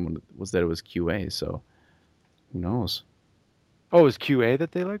heard about them was that it was QA. So who knows? Oh, it was QA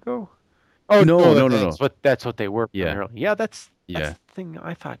that they let go? Oh No, no, no, no, that's no. what they were Yeah, primarily. Yeah, that's yeah, the thing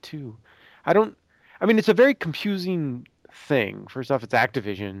I thought too. I don't I mean it's a very confusing thing. First off, it's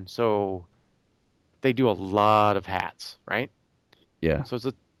Activision, so they do a lot of hats, right? yeah. So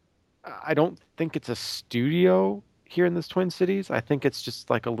I don't think it's a studio here in this Twin Cities. I think it's just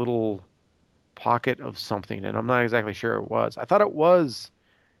like a little pocket of something, and I'm not exactly sure it was. I thought it was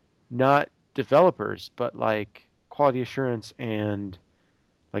not developers, but like quality assurance and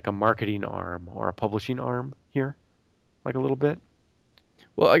like a marketing arm or a publishing arm here, like a little bit.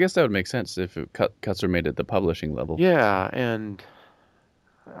 Well, I guess that would make sense if cuts were made at the publishing level. Yeah, and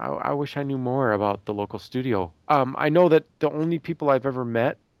I wish I knew more about the local studio. I know that the only people I've ever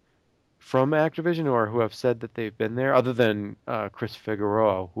met from Activision or who have said that they've been there, other than Chris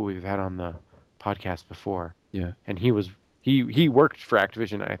Figueroa, who we've had on the podcast before, Yeah, and he worked for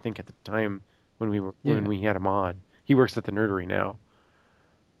Activision, I think, at the time when yeah, we had him on. He works at the Nerdery now.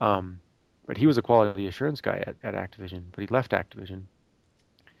 Um, but he was a quality assurance guy at Activision, but he left Activision.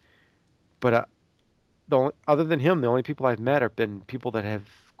 But other than him, the only people I've met have been people that have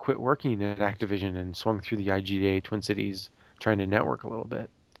quit working at Activision and swung through the IGA Twin Cities trying to network a little bit.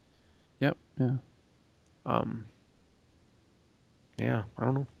 yep, yeah. Um, yeah, I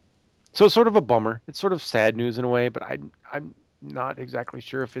don't know. So it's sort of a bummer. It's sort of sad news in a way, but I'm not exactly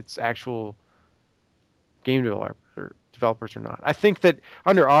sure if it's actual game developers or not. I think that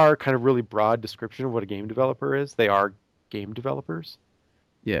under our kind of really broad description of what a game developer is, they are game developers.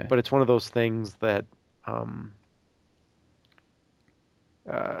 Yeah. But it's one of those things that um,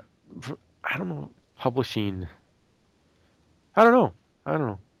 uh, I don't know, publishing. I don't know. I don't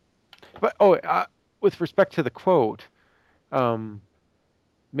know. But with respect to the quote, um,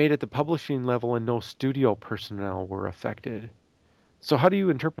 made at the publishing level and no studio personnel were affected. So how do you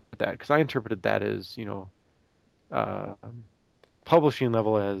interpret that? Because I interpreted that as, uh, publishing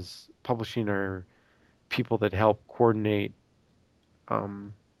level as publishing are people that help coordinate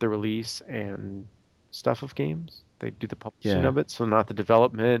the release and stuff of games. They do the publishing Yeah. of it, so not the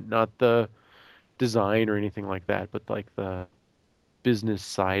development, not the design or anything like that, but like the business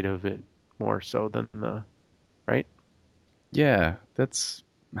side of it more so than the right. Yeah, that's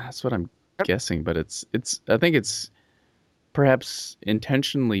what I'm guessing, but it's I think it's perhaps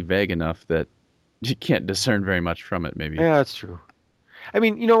intentionally vague enough that you can't discern very much from it, maybe. Yeah, that's true. I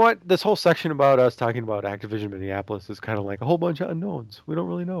mean, you know what? This whole section about us talking about Activision Minneapolis is kind of like a whole bunch of unknowns. We don't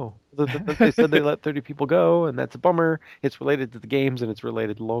really know. They said they let 30 people go, and that's a bummer. It's related to the games and it's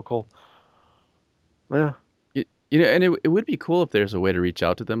related to local. Yeah, And it would be cool if there's a way to reach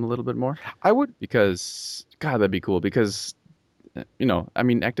out to them a little bit more I would. because God, that'd be cool because I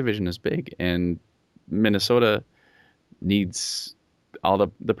mean, Activision is big and Minnesota, needs all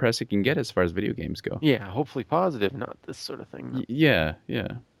the press it can get as far as video games go. Yeah, hopefully positive, not this sort of thing. No. Yeah,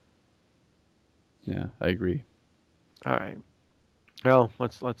 yeah, yeah. I agree. All right. Well,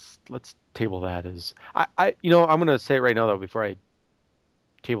 let's table that as I'm gonna say it right now though before I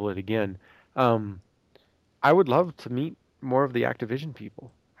table it again. Um, I would love to meet more of the Activision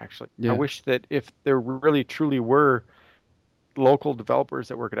people. Actually, I Yeah, wish that if there really truly were local developers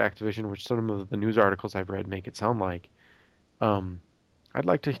that work at Activision, which some of the news articles I've read make it sound like, um, I'd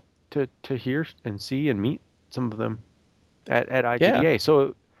like to hear and see and meet some of them at yeah. IGDA.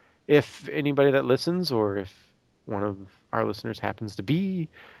 So if anybody that listens or if one of our listeners happens to be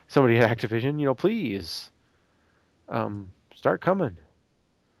somebody at Activision, please start coming.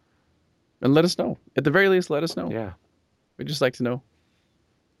 And let us know. At the very least, let us know. Yeah. We'd just like to know.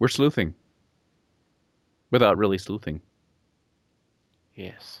 We're sleuthing without really sleuthing.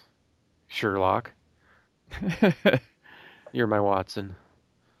 Yes. Sherlock, you're my Watson.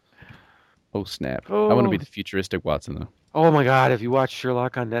 Oh snap! I want to be Oh, the futuristic Watson though. oh my God, have you watched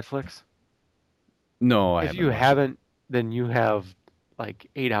Sherlock on Netflix? No, I If haven't you watched it. haven't, then you have like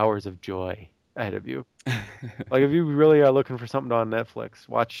 8 hours of joy ahead of you. Like if you really are looking for something on Netflix,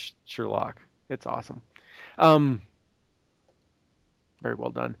 watch Sherlock. It's awesome. Um, very well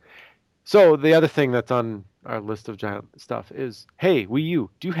done. So the other thing that's on our list of giant stuff is, hey, Wii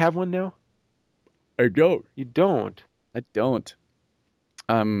U, do you have one now? I don't. You don't. I don't.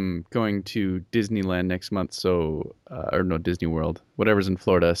 I'm going to Disneyland next month, so or no Disney World, whatever's in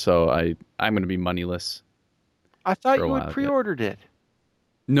Florida. So I'm going to be moneyless I for thought a you had while yet. pre-ordered it.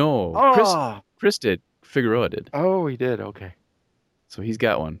 No, Oh, Chris did. Figueroa did. oh, he did. Okay. So he's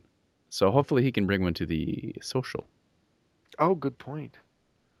got one. So hopefully he can bring one to the social. Oh, good point.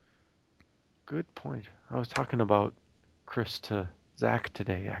 Good point. I was talking about Chris to Zach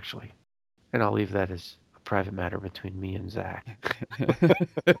today, actually, and I'll leave that as a private matter between me and Zach.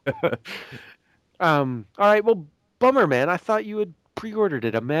 All right. Well, bummer, man. I thought you had pre-ordered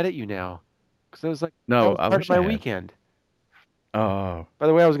it. I'm mad at you now because that No, was I part of wish I my had. weekend. Oh, By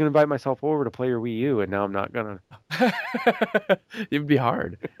the way, I was going to invite myself over to play your Wii U, and now I'm not gonna. it would be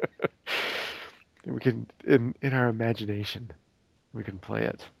hard. We can, in our imagination, we can play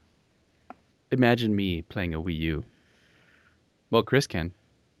it. Imagine me playing a Wii U. Well, Chris can.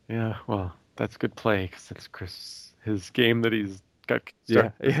 Yeah. Well, that's good play because that's his game that he's got Yeah,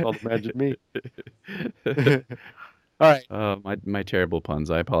 started. It's yeah. called Imagine Me. All right. My terrible puns.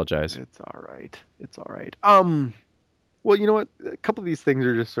 I apologize. It's all right. It's all right. Well, you know what? A couple of these things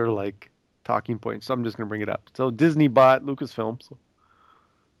are just sort of like talking points, so I'm just gonna bring it up. So Disney bought Lucasfilm. So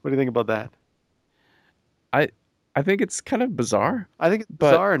what do you think about that? I I think it's kind of bizarre, I think it's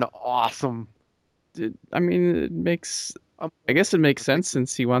but bizarre and awesome. I mean, it makes. Um, I guess it makes sense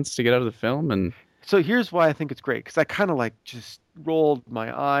since he wants to get out of the film, and so here's why I think it's great, because I kind of like just rolled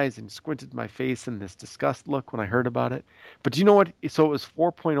my eyes and squinted my face in this disgust look when I heard about it. But do you know what? So it was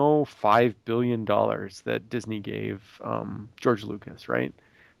 $4.05 billion that Disney gave George Lucas, right?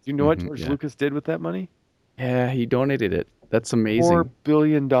 Do you know what George yeah, Lucas did with that money? yeah, he donated it. That's Four amazing.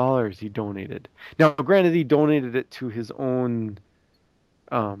 billion dollars he donated. Now, granted, he donated it to his own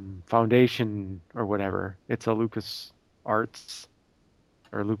foundation or whatever. It's a Lucas Arts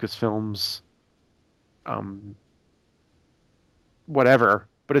or Lucasfilms, um, whatever.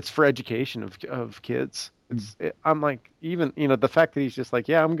 But it's for education of kids. I'm like, even the fact that he's just like,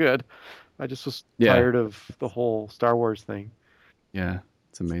 yeah, I'm good. I just was Yeah, tired of the whole Star Wars thing. yeah,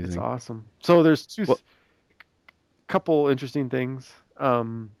 it's It's amazing. awesome. So there's two Well, couple interesting things.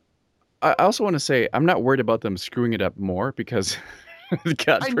 I also want to say I'm not worried about them screwing it up more because it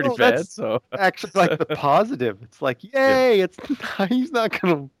got I pretty know bad. that's So actually like the positive. It's like, yeah, yay, it's he's not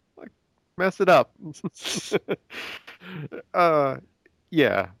gonna like, mess it up. uh,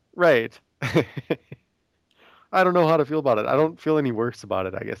 yeah, right. I don't know how to feel about it. I don't feel any worse about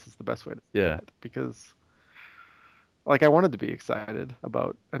it, I guess is the best way to say yeah. that. Because like I wanted to be excited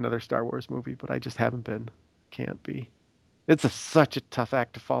about another Star Wars movie, but I just haven't been. Can't be. It's such a tough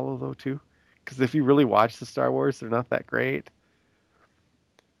act to follow though too. Because if you really watch the Star Wars, they're not that great.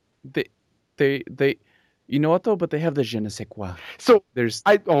 They, they. You know what though? But they have the je ne sais quoi. So There's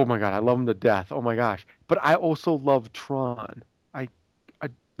oh my God, I love them to death. Oh my gosh. But I also love Tron. I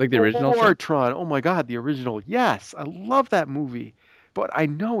like the original adore Tron. Tron. Oh my God, the original. Yes, I love that movie. But I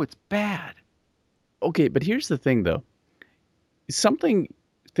know it's bad. Okay, but here's the thing though. Something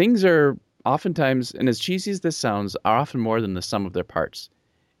things are oftentimes, and as cheesy as this sounds, are often more than the sum of their parts.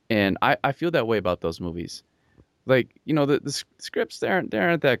 And I feel that way about those movies. Like, the scripts they aren't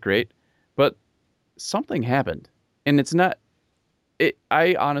that great, but something happened. And it's not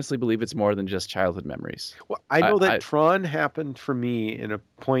I honestly believe it's more than just childhood memories. Well, I I know that I Tron happened for me in a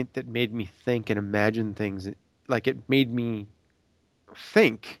point that made me think and imagine things. Like it made me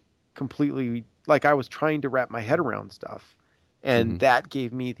think completely, like I was trying to wrap my head around stuff. And mhm. that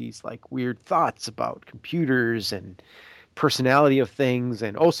gave me these like weird thoughts about computers and personality of things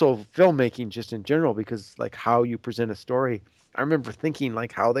and also filmmaking just in general because like how you present a story. I remember thinking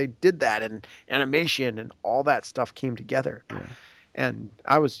like how they did that and animation and all that stuff came together. Yeah. And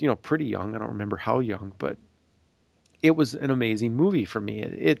I was, pretty young. I don't remember how young, but it was an amazing movie for me.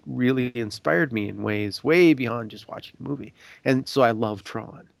 It really inspired me in ways way beyond just watching a movie. And so I love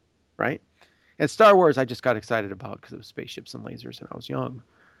Tron, right? And Star Wars, I just got excited about because it was spaceships and lasers and I was young.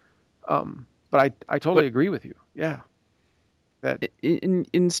 But I totally But agree with you. Yeah, that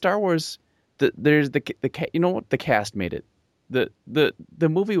in Star Wars, there's you know what, the cast made it. The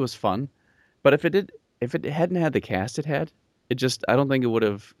movie was fun, but if it hadn't had the cast it had, it just I don't think it would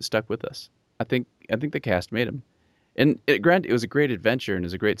have stuck with us. I think the cast made him. And granted, it was a great adventure and it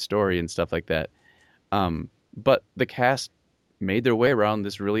was a great story and stuff like that. But the cast made their way around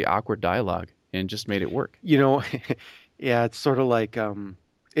this really awkward dialogue and just made it work. you know, yeah, it's sort of like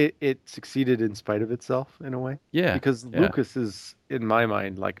it succeeded in spite of itself in a way Yeah, because yeah, Lucas is, in my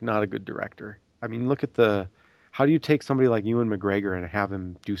mind, like not a good director. I mean, look at the how do you take somebody like Ewan McGregor and have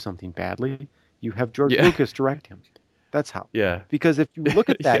him do something badly? You have George yeah, Lucas direct him. That's how. yeah, Because if you look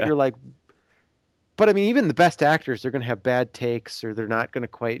at that, yeah, you're like, but I mean, even the best actors, they're going to have bad takes or they're not going to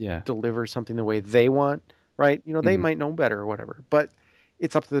quite yeah. deliver something the way they want, right? They Hmm. might know better or whatever, but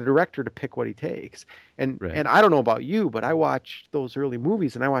it's up to the director to pick what he takes. And Right. and I don't know about you, but I watch those early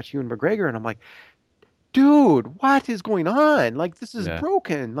movies and I watch Ewan McGregor and I'm like, dude, what is going on? Like this is Yeah,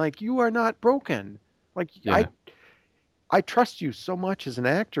 broken. Like you are not broken. Like I yeah, I trust you so much as an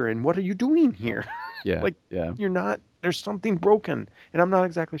actor, and what are you doing here? yeah, Like yeah, you're not. There's something broken, and I'm not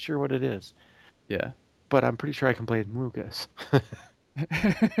exactly sure what it is, yeah, but I'm pretty sure I can play Lucas.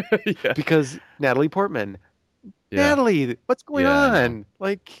 yeah, Because Natalie Portman, yeah, Natalie, what's going yeah. I know. on?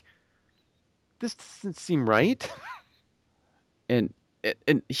 Like, this doesn't seem right. And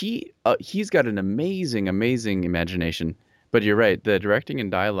he's got an amazing imagination. But you're right, the directing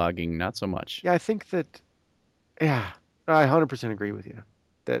and dialoguing not so much. Yeah, I think that, yeah, I 100% agree with you.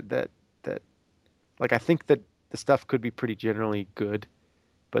 That, that, that, like, I think that the stuff could be pretty generally good,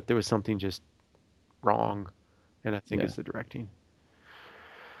 but there was something just wrong, and I think Yeah. it's the directing.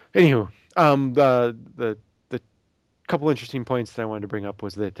 Anywho, the couple interesting points that I wanted to bring up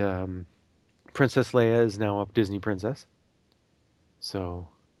was that Princess Leia is now a Disney princess. So,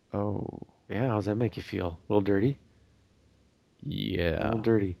 Oh, yeah, how's that make you feel? A little dirty? A little yeah.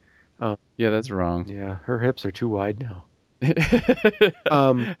 dirty. Um, Yeah, that's wrong. yeah, her hips are too wide now.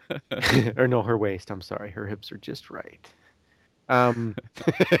 Um, or no, her waist. I'm sorry, her hips are just right. Um,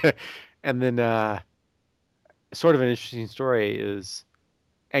 and then sort of an interesting story is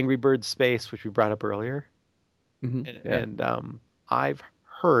Angry Birds Space, which we brought up earlier, Yeah. and I've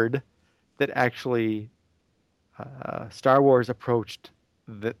heard that actually Star Wars approached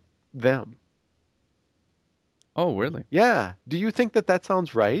the, them. Oh, really? Yeah. Do you think that that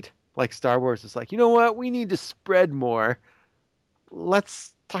sounds right? Like Star Wars is like, you know what? We need to spread more.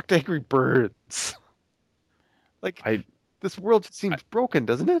 Let's talk to Angry Birds. Like I this world just I seems broken,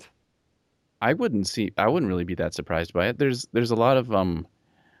 doesn't it? I wouldn't really be that surprised by it. There's a lot of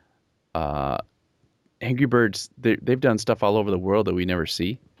uh Angry Birds, they've done stuff all over the world that we never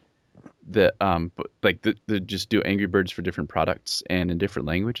see. That but like they just do Angry Birds for different products and in different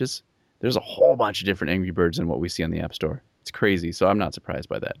languages. There's a whole bunch of different Angry Birds than what we see on the App Store. It's crazy, so I'm not surprised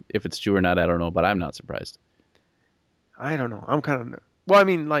by that. If it's true or not, I don't know, but I'm not surprised. I don't know. I'm kind of well, I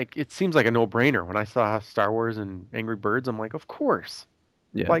mean, like it seems like a no-brainer. When I saw Star Wars and Angry Birds, I'm like, of course.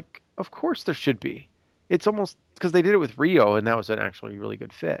 Yeah, Like, of course there should be. It's almost because they did it with Rio, and that was an actually really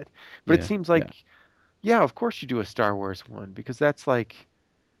good fit. But it yeah, seems yeah, like, yeah, of course you do a Star Wars one because that's like,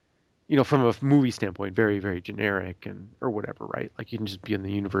 from a movie standpoint, very, very generic and or whatever, right? Like you can just be in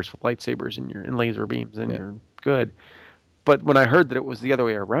the universe with lightsabers and laser beams and yeah. you're good. But when I heard that it was the other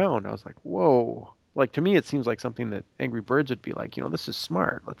way around, I was like, whoa. Like to me, it seems like something that Angry Birds would be like, this is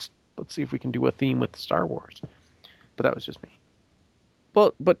smart. Let's see if we can do a theme with Star Wars. But that was just me.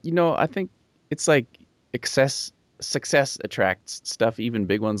 But I think it's like excess success attracts stuff, even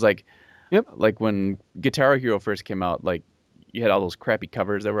big ones Yep. like when Guitar Hero first came out, like you had all those crappy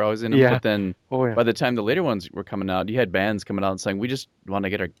covers that were always in them. Yeah. But then Oh yeah. by the time the later ones were coming out, you had bands coming out and saying, "We just want to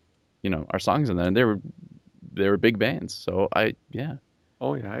get our songs in there," and they were big bands. So yeah,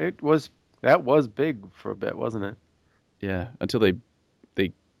 Oh yeah. That was big for a bit, wasn't it? yeah, until they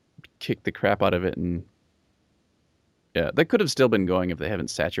kicked the crap out of it and Yeah, that could have still been going if they haven't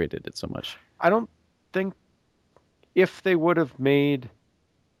saturated it so much. I don't think if they would have made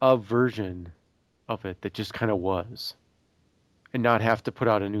a version of it that just kind of was and not have to put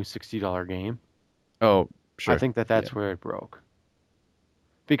out a new $60 game, Oh, I sure. think that Yeah. that's where it broke.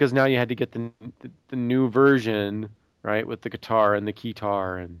 Because now you had to get the new version, right, with the guitar and the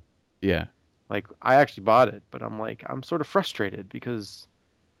keytar and Yeah. like I actually bought it, but I'm like I'm sort of frustrated because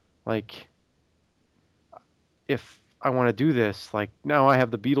like if I want to do this, like now I have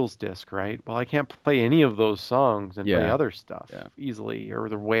the Beatles disc, right? Well, I can't play any of those songs and play Yeah. other stuff Yeah. easily or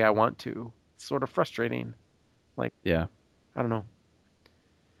the way I want to. It's sort of frustrating. Like, Yeah. I don't know.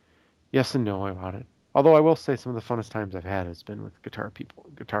 Yes and no about it. Although I will say some of the funnest times I've had has been with Guitar people,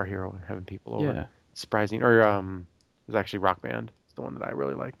 Guitar Hero, and having people over. Yeah. Surprising, or it was actually Rock Band. It's the one that I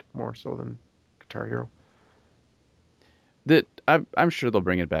really liked more so than Guitar Hero. That I'm sure they'll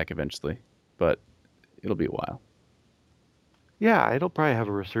bring it back eventually, but it'll be a while. Yeah, it'll probably have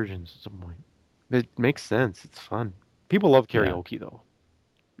a resurgence at some point. It makes sense. It's fun. People love Yeah. karaoke though.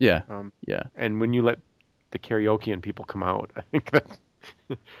 Yeah. Um, Yeah. and when you let the karaoke and people come out, I think that.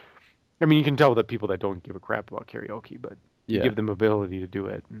 I mean, you can tell that people that don't give a crap about karaoke, but you Yeah. give them ability to do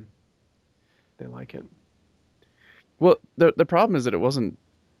it, and they like it. Well, the problem is that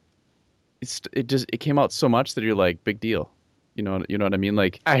it came out so much that you're like big deal. You know what I mean?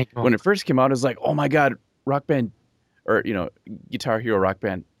 Like I know. when it first came out, it was like, oh my God, Rock Band or Guitar Hero Rock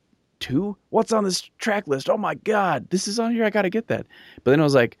Band 2? What's on this track list? Oh my God, this is on here. I gotta get that. But then it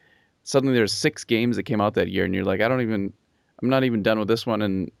was like suddenly there's 6 games that came out that year, and you're like, I'm not even done with this one,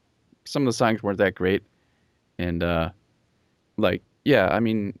 and some of the songs weren't that great. And like, yeah, I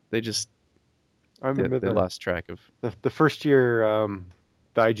mean, I remember they lost track of. the first year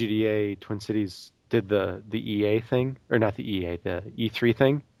the IGDA Twin Cities did the EA thing, or not the EA, the E3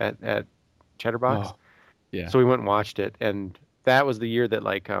 thing at Chatterbox. Oh, yeah. So we went and watched it, and that was the year that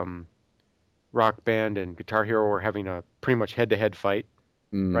like Rock Band and Guitar Hero were having a pretty much head-to-head fight,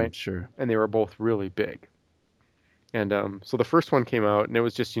 right? Sure. And they were both really big. And so the first one came out, and it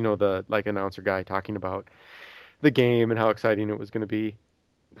was just the like announcer guy talking about the game and how exciting it was going to be.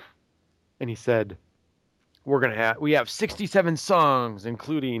 And he said, we have 67 songs,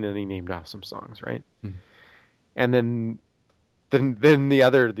 including, and he named off some songs, right? Mm. And then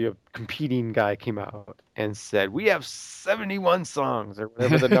the competing guy came out and said, we have 71 songs or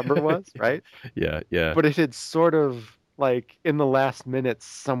whatever the number was, right? Yeah, yeah. But it had sort of like in the last minutes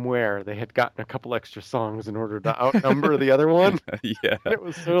somewhere they had gotten a couple extra songs in order to outnumber the other one. Yeah, It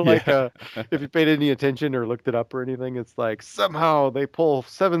was sort of like yeah, if you paid any attention or looked it up or anything, it's like somehow they pull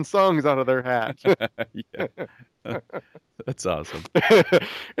 7 songs out of their hat. yeah. That's awesome.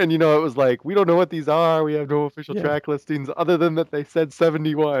 And it was like, we don't know what these are. We have no official Yeah. track listings other than that they said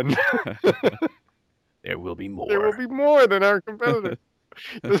 71. There will be There will more. be more than our competitor.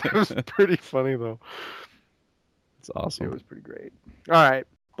 It was pretty funny though. It's It awesome. was pretty great. All right.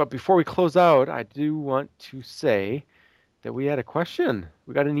 But before we close out, I do want to say that we had a question.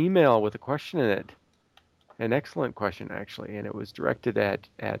 We got an email with a question in it. An excellent question, actually, and it was directed at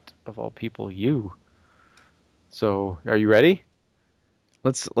of all people, you. So, are you ready?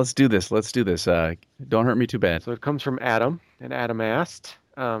 Let's do this. Let's do this. Don't hurt me too bad. So it comes from Adam, and Adam asked.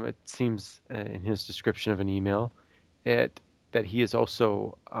 It seems in his description of an email, it that he is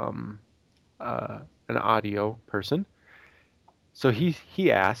also an audio person. So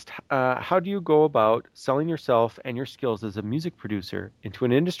he asked, how do you go about selling yourself and your skills as a music producer into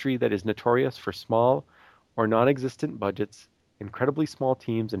an industry that is notorious for small or non-existent budgets, incredibly small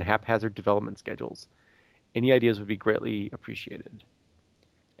teams, and haphazard development schedules? Any ideas would be greatly appreciated.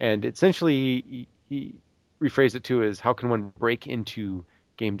 And essentially, he rephrased it too as how can one break into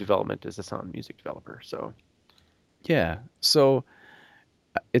game development as a sound music developer? So Yeah. So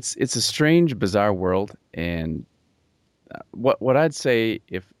it's a strange, bizarre world, and what I'd say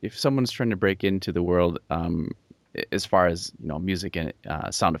if someone's trying to break into the world, as far as music and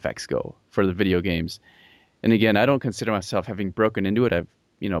sound effects go for the video games, and again, I don't consider myself having broken into it. I've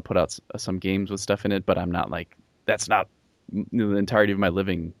put out some games with stuff in it, but I'm not like that's not the entirety of my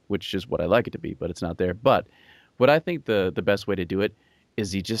living, which is what I like it to be, but it's not there. But what I think the best way to do it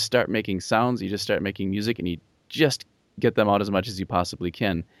is you just start making sounds, you just start making music, and you just get them out as much as you possibly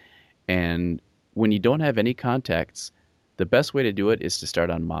can. And when you don't have any contacts, the best way to do it is to start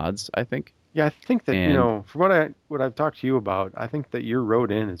on mods, I think. yeah, I think that And from what I've talked to you about, I think that your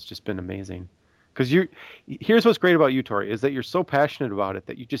road in has just been amazing. Because here's what's great about you, Tori, is that you're so passionate about it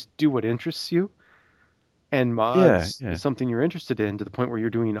that you just do what interests you, and yeah, mods yeah, is something you're interested in to the point where you're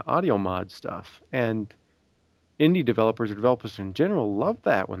doing audio mod stuff. And indie developers or developers in general love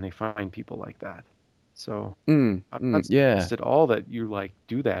that when they find people like that. So I'm not yeah. surprised at all that you like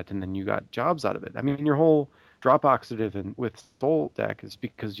do that and then you got jobs out of it. I mean, your whole drop oxidative and with Soul Deck is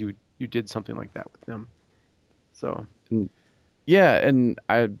because you did something like that with them. So And yeah, and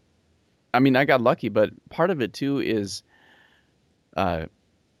I mean, I got lucky, but part of it too is uh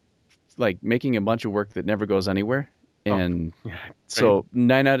like making a bunch of work that never goes anywhere. oh And yeah, right. so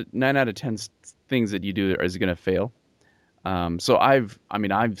nine out of 10 things that you do is going to fail. So I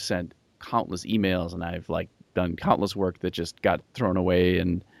mean, I've sent countless emails and I've like done countless work that just got thrown away.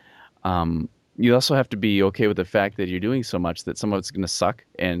 And you also have to be okay with the fact that you're doing so much that some of it's going to suck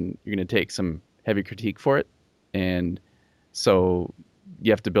and you're going to take some heavy critique for it. And so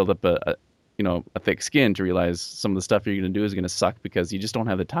you have to build up a thick skin to realize some of the stuff you're going to do is going to suck because you just don't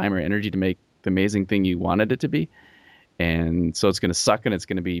have the time or energy to make the amazing thing you wanted it to be. And so it's going to suck and it's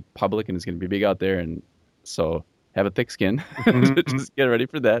going to be public and it's going to be big out there. And so have a thick skin. Mhm. Just get ready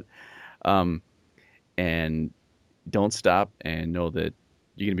for that. Um, and don't stop and know that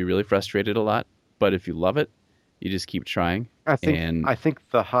you're going to be really frustrated a lot. But if you love it, you just keep trying. And I think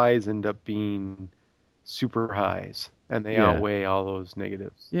the highs end up being super highs and they yeah, outweigh all those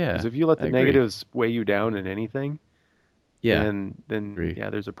negatives. Because yeah, if you let I the agree. negatives weigh you down in anything, Yeah, then agree. yeah,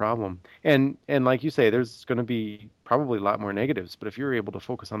 there's a problem. And like you say, there's going to be probably a lot more negatives, but if you're able to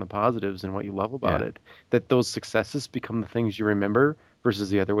focus on the positives and what you love about Yeah, it, that those successes become the things you remember versus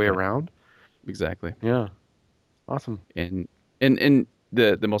the other way right. around. Exactly. Yeah, awesome. And and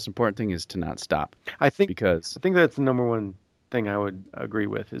the most important thing is to not stop I think because I think that's the number one thing I would agree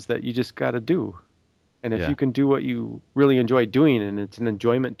with is that you just got to do. And if you yeah, can do what you really enjoy doing and it's an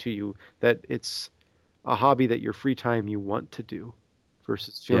enjoyment to you, that it's a hobby that your free time you want to do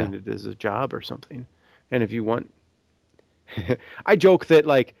versus yeah, feeling it as a job or something. And if you want, I joke that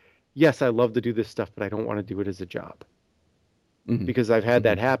like, yes, I love to do this stuff, but I don't want to do it as a job hmm because I've had hmm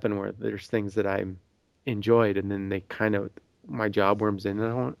that happen where there's things that I'm enjoyed and then they kind of, my job worms in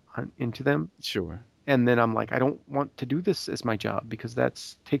into them. sure, And then I'm like, I don't want to do this as my job because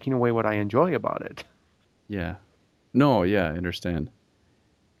that's taking away what I enjoy about it. yeah, no, yeah, I understand,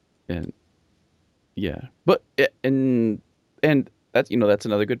 and yeah, but and that's that's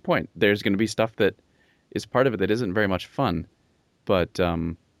another good point. There's going to be stuff that is part of it that isn't very much fun, but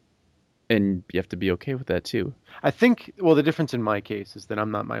and you have to be okay with that too. I think, well, the difference in my case is that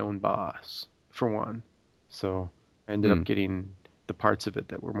I'm not my own boss, for one. So I ended up Mm. getting the parts of it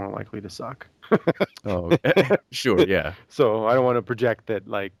that were more likely to suck. Oh, sure, yeah, So I don't want to project that,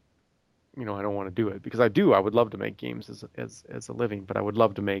 like, I don't want to do it because I do. I would love to make games as a living, but I would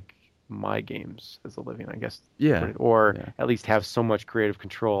love to make my games as a living, I guess, yeah, or yeah, at least have so much creative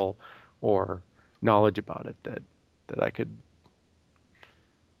control or knowledge about it that I could.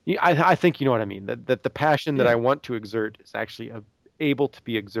 Yeah, I think you know what I mean. That the passion that I yeah, want to exert is actually able to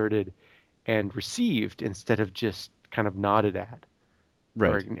be exerted and received instead of just kind of nodded at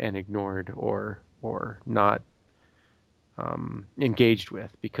or right. and ignored or not engaged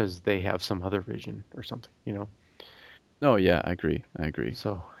with because they have some other vision or something. Oh, yeah, I agree, I agree.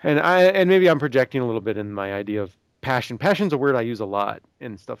 So and maybe I'm projecting a little bit in my idea of passion. Passion's a word I use a lot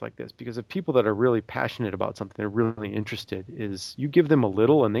in stuff like this because of people that are really passionate about something, they're really interested, is you give them a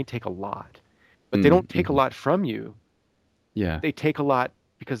little and they take a lot. But they don't take a Mm-hmm. lot from you. Yeah, They take a lot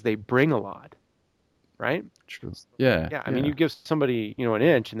because they bring a lot, right? true. Yeah, Yeah, I mean, yeah, you give somebody, an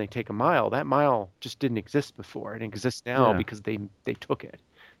inch and they take a mile. That mile just didn't exist before. It exists now yeah, because they took it.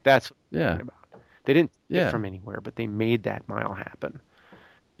 That's what I'm yeah, talking about. They didn't take it yeah, from anywhere, but they made that mile happen.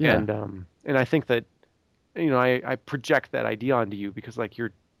 yeah. And I think that, I project that idea onto you because like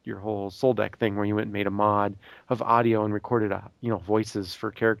your whole Soul Deck thing where you went and made a mod of audio and recorded voices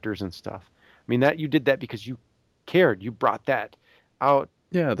for characters and stuff. I mean that you did that because you cared. You brought that out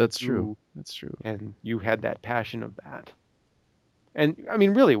Yeah, that's true. to That's true. and you had that passion of that. And I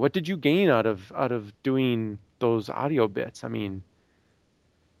mean, really, what did you gain out of doing those audio bits? I mean,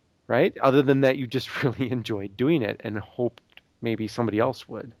 right? Other than that, you just really enjoyed doing it and hoped maybe somebody else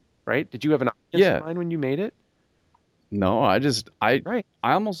would, right? Did you have an audience in Yeah. mind when you made it? No, I just Right.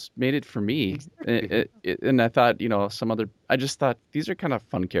 I almost made it for me. Exactly. And I thought, some other I just thought these are kind of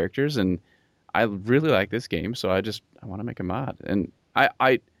fun characters and I really like this game, so I want to make a mod. And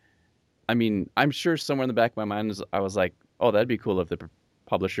I mean, I'm sure somewhere in the back of my mind I was like, "Oh, that'd be cool if the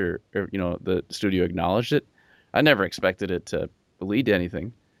publisher or the studio acknowledged it." I never expected it to lead to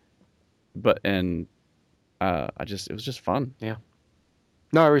anything. But and it was just fun. Yeah.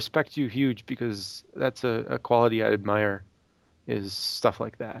 No, I respect you huge because that's a quality I admire is stuff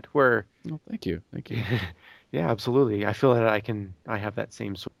like that. Where, Well, thank you. Thank you. yeah, absolutely. I feel that I have that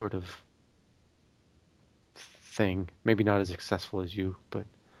same sort of thing. Maybe not as successful as you, but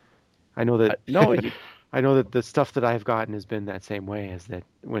I know that No, you. I know that the stuff that I've gotten has been that same way, is that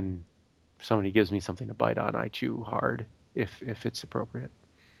when somebody gives me something to bite on, I chew hard if it's appropriate.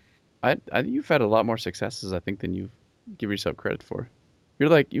 You've had a lot more successes, I think, than you give yourself credit for. You're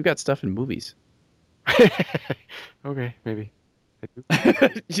like you got stuff in movies. Okay, maybe.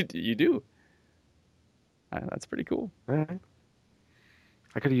 I do. You do. That's pretty cool. All right.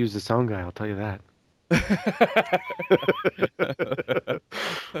 I could have used the sound guy, I'll tell you that.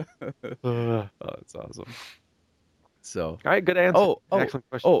 Oh, All that's awesome. So, right, good answer. oh, oh, Excellent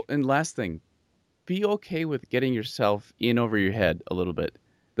question. oh, and last thing, be okay with getting yourself in over your head a little bit.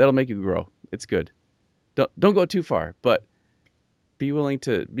 That'll make you grow. It's good. Don't go too far, but be willing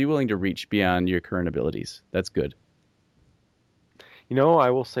to reach beyond your current abilities. That's good. I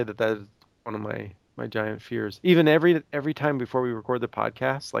will say that that is one of my giant fears. Even every time before we record the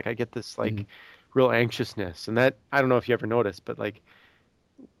podcast, like I get this Hmm. like real anxiousness, and that I don't know if you ever noticed, but like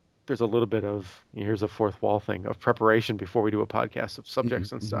there's a little bit of here's a fourth wall thing of preparation before we do a podcast of Hmm.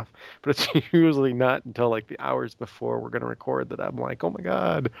 subjects and Hmm. stuff. But it's usually not until like the hours before we're going to record that I'm like, oh my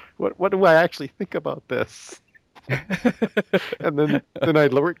God, what do I actually think about this? And then I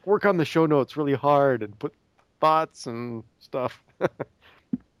work on the show notes really hard and put thoughts and stuff.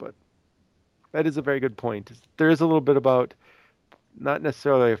 But that is a very good point. There is a little bit about not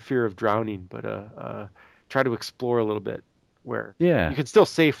necessarily a fear of drowning, but try to explore a little bit where you Yeah, can still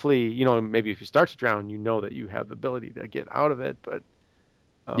safely, maybe if you start to drown, you know that you have the ability to get out of it,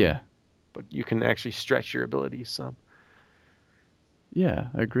 um, yeah, but you can actually stretch your abilities some. yeah.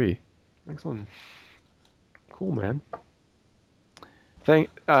 I agree. Excellent. Cool, man.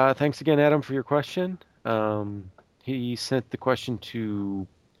 Thanks again, Adam, for your question. He sent the question to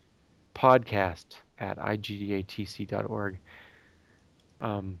podcast@igdatc.org.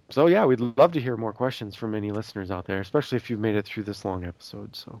 So yeah, we'd love to hear more questions from any listeners out there, especially if you've made it through this long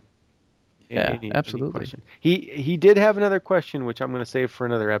episode. So Yeah, any absolutely. question. He did have another question, which I'm going to save for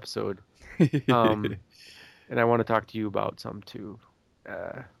another episode. Um, and I want to talk to you about some too.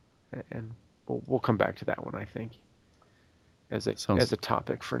 Uh, and we'll come back to that one, I think, as a Sounds.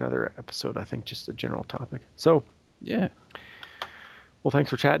 topic for another episode. I think just a general topic. So, Yeah. well,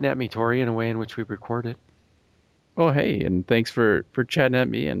 thanks for chatting at me, Tori, in a way in which we record it. Oh, hey, and thanks for chatting at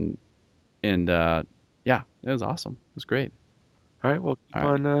me and yeah, it was awesome. It was great. All right, well,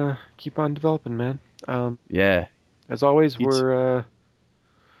 All right. keep on developing, man. Yeah. As always, Each.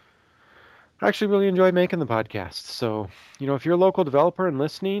 I actually really enjoy making the podcast. So, if you're a local developer and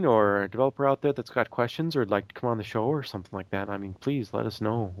listening, or a developer out there that's got questions or would like to come on the show or something like that, I mean, please let us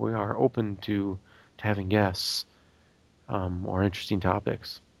know. We are open to having guests, or interesting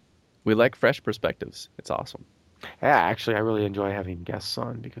topics. We like fresh perspectives. It's awesome. Yeah, actually, I really enjoy having guests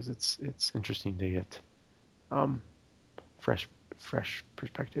on because it's interesting to get um, fresh fresh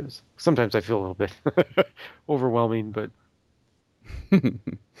perspectives. Sometimes I feel a little bit overwhelming, but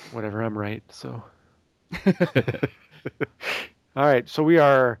whatever, I'm right. So. All right, so we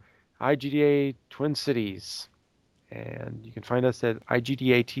are IGDA Twin Cities, and you can find us at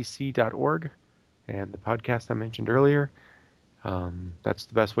igdatc.org and the podcast I mentioned earlier. That's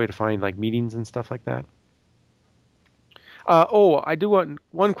the best way to find like meetings and stuff like that. I do want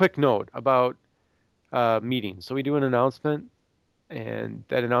one quick note about meetings. So we do an announcement, and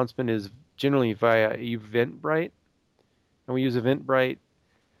that announcement is generally via Eventbrite, and we use Eventbrite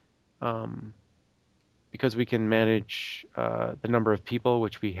um, because we can manage the number of people,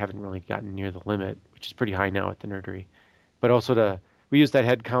 which we haven't really gotten near the limit, which is pretty high now at the nerdery. But also we use that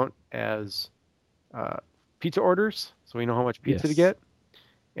head count as uh, pizza orders, so we know how much pizza to Yes. get.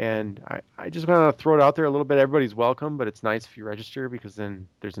 And I just want to throw it out there a little bit. Everybody's welcome, but it's nice if you register because then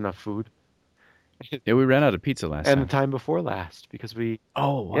there's enough food. Yeah, we ran out of pizza last And the time. time before last, because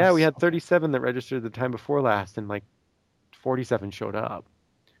Oh, yeah, we was had okay. 37 that registered the time before last, and like 47 showed up,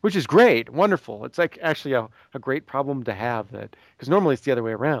 which is great, wonderful. It's like actually a great problem to have, that because normally it's the other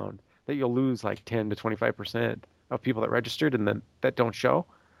way around, that you'll lose like 10 to 25% of people that registered and then that don't show.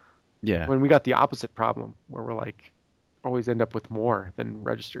 Yeah. When we got the opposite problem where we're like always end up with more than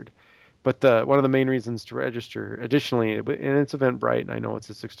registered. But the one of the main reasons to register additionally, and it's Eventbrite, and I know it's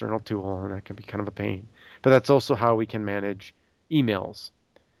this external tool and that can be kind of a pain, but that's also how we can manage emails.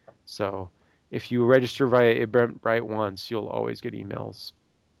 So if you register via Eventbrite once, you'll always get emails,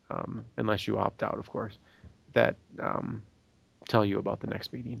 unless you opt out, of course, that tell you about the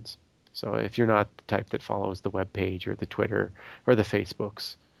next meetings. So if you're not the type that follows the web page or the Twitter or the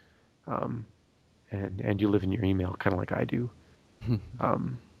Facebooks, um, and you live in your email, kind of like I do,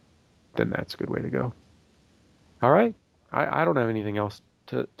 um, then that's a good way to go. All right. I don't have anything else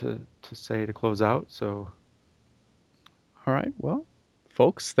to say to close out. So All right. Well,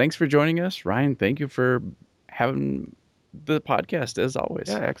 folks, thanks for joining us. Ryan, thank you for having the podcast as always.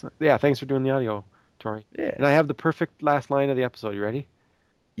 Yeah, excellent. Yeah, thanks for doing the audio, Tori. Yes. And I have the perfect last line of the episode. You ready?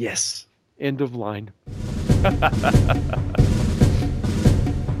 Yes. End of line.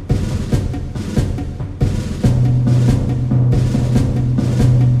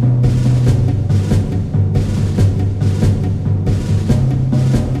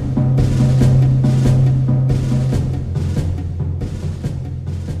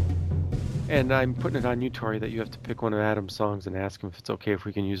 And I'm putting it on you, Tori, that you have to pick one of Adam's songs and ask him if it's okay if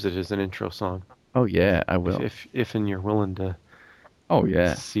we can use it as an intro song. Oh yeah, I will. If and you're willing to. Oh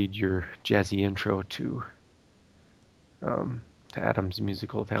yeah. Cede your jazzy intro to Adam's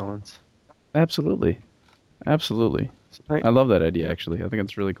musical talents. Absolutely. Absolutely. I love that idea. Actually, I think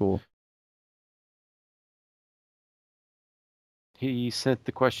it's really cool. He sent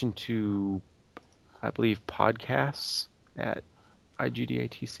the question to, I believe, podcasts at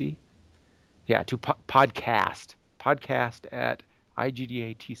IGDATC. Yeah, to podcast at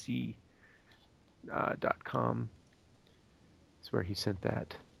IGDATC.com. That's where he sent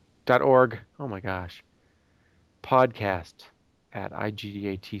that. .org. Oh my gosh. Podcast at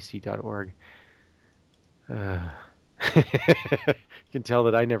IGDATC.org. You can tell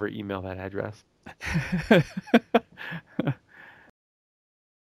that I never email that address.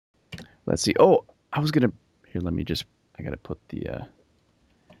 Let's see. Oh, I was gonna. Here, let me just. I gotta put the.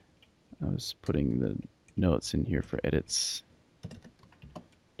 I was putting the notes in here for edits.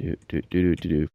 Do.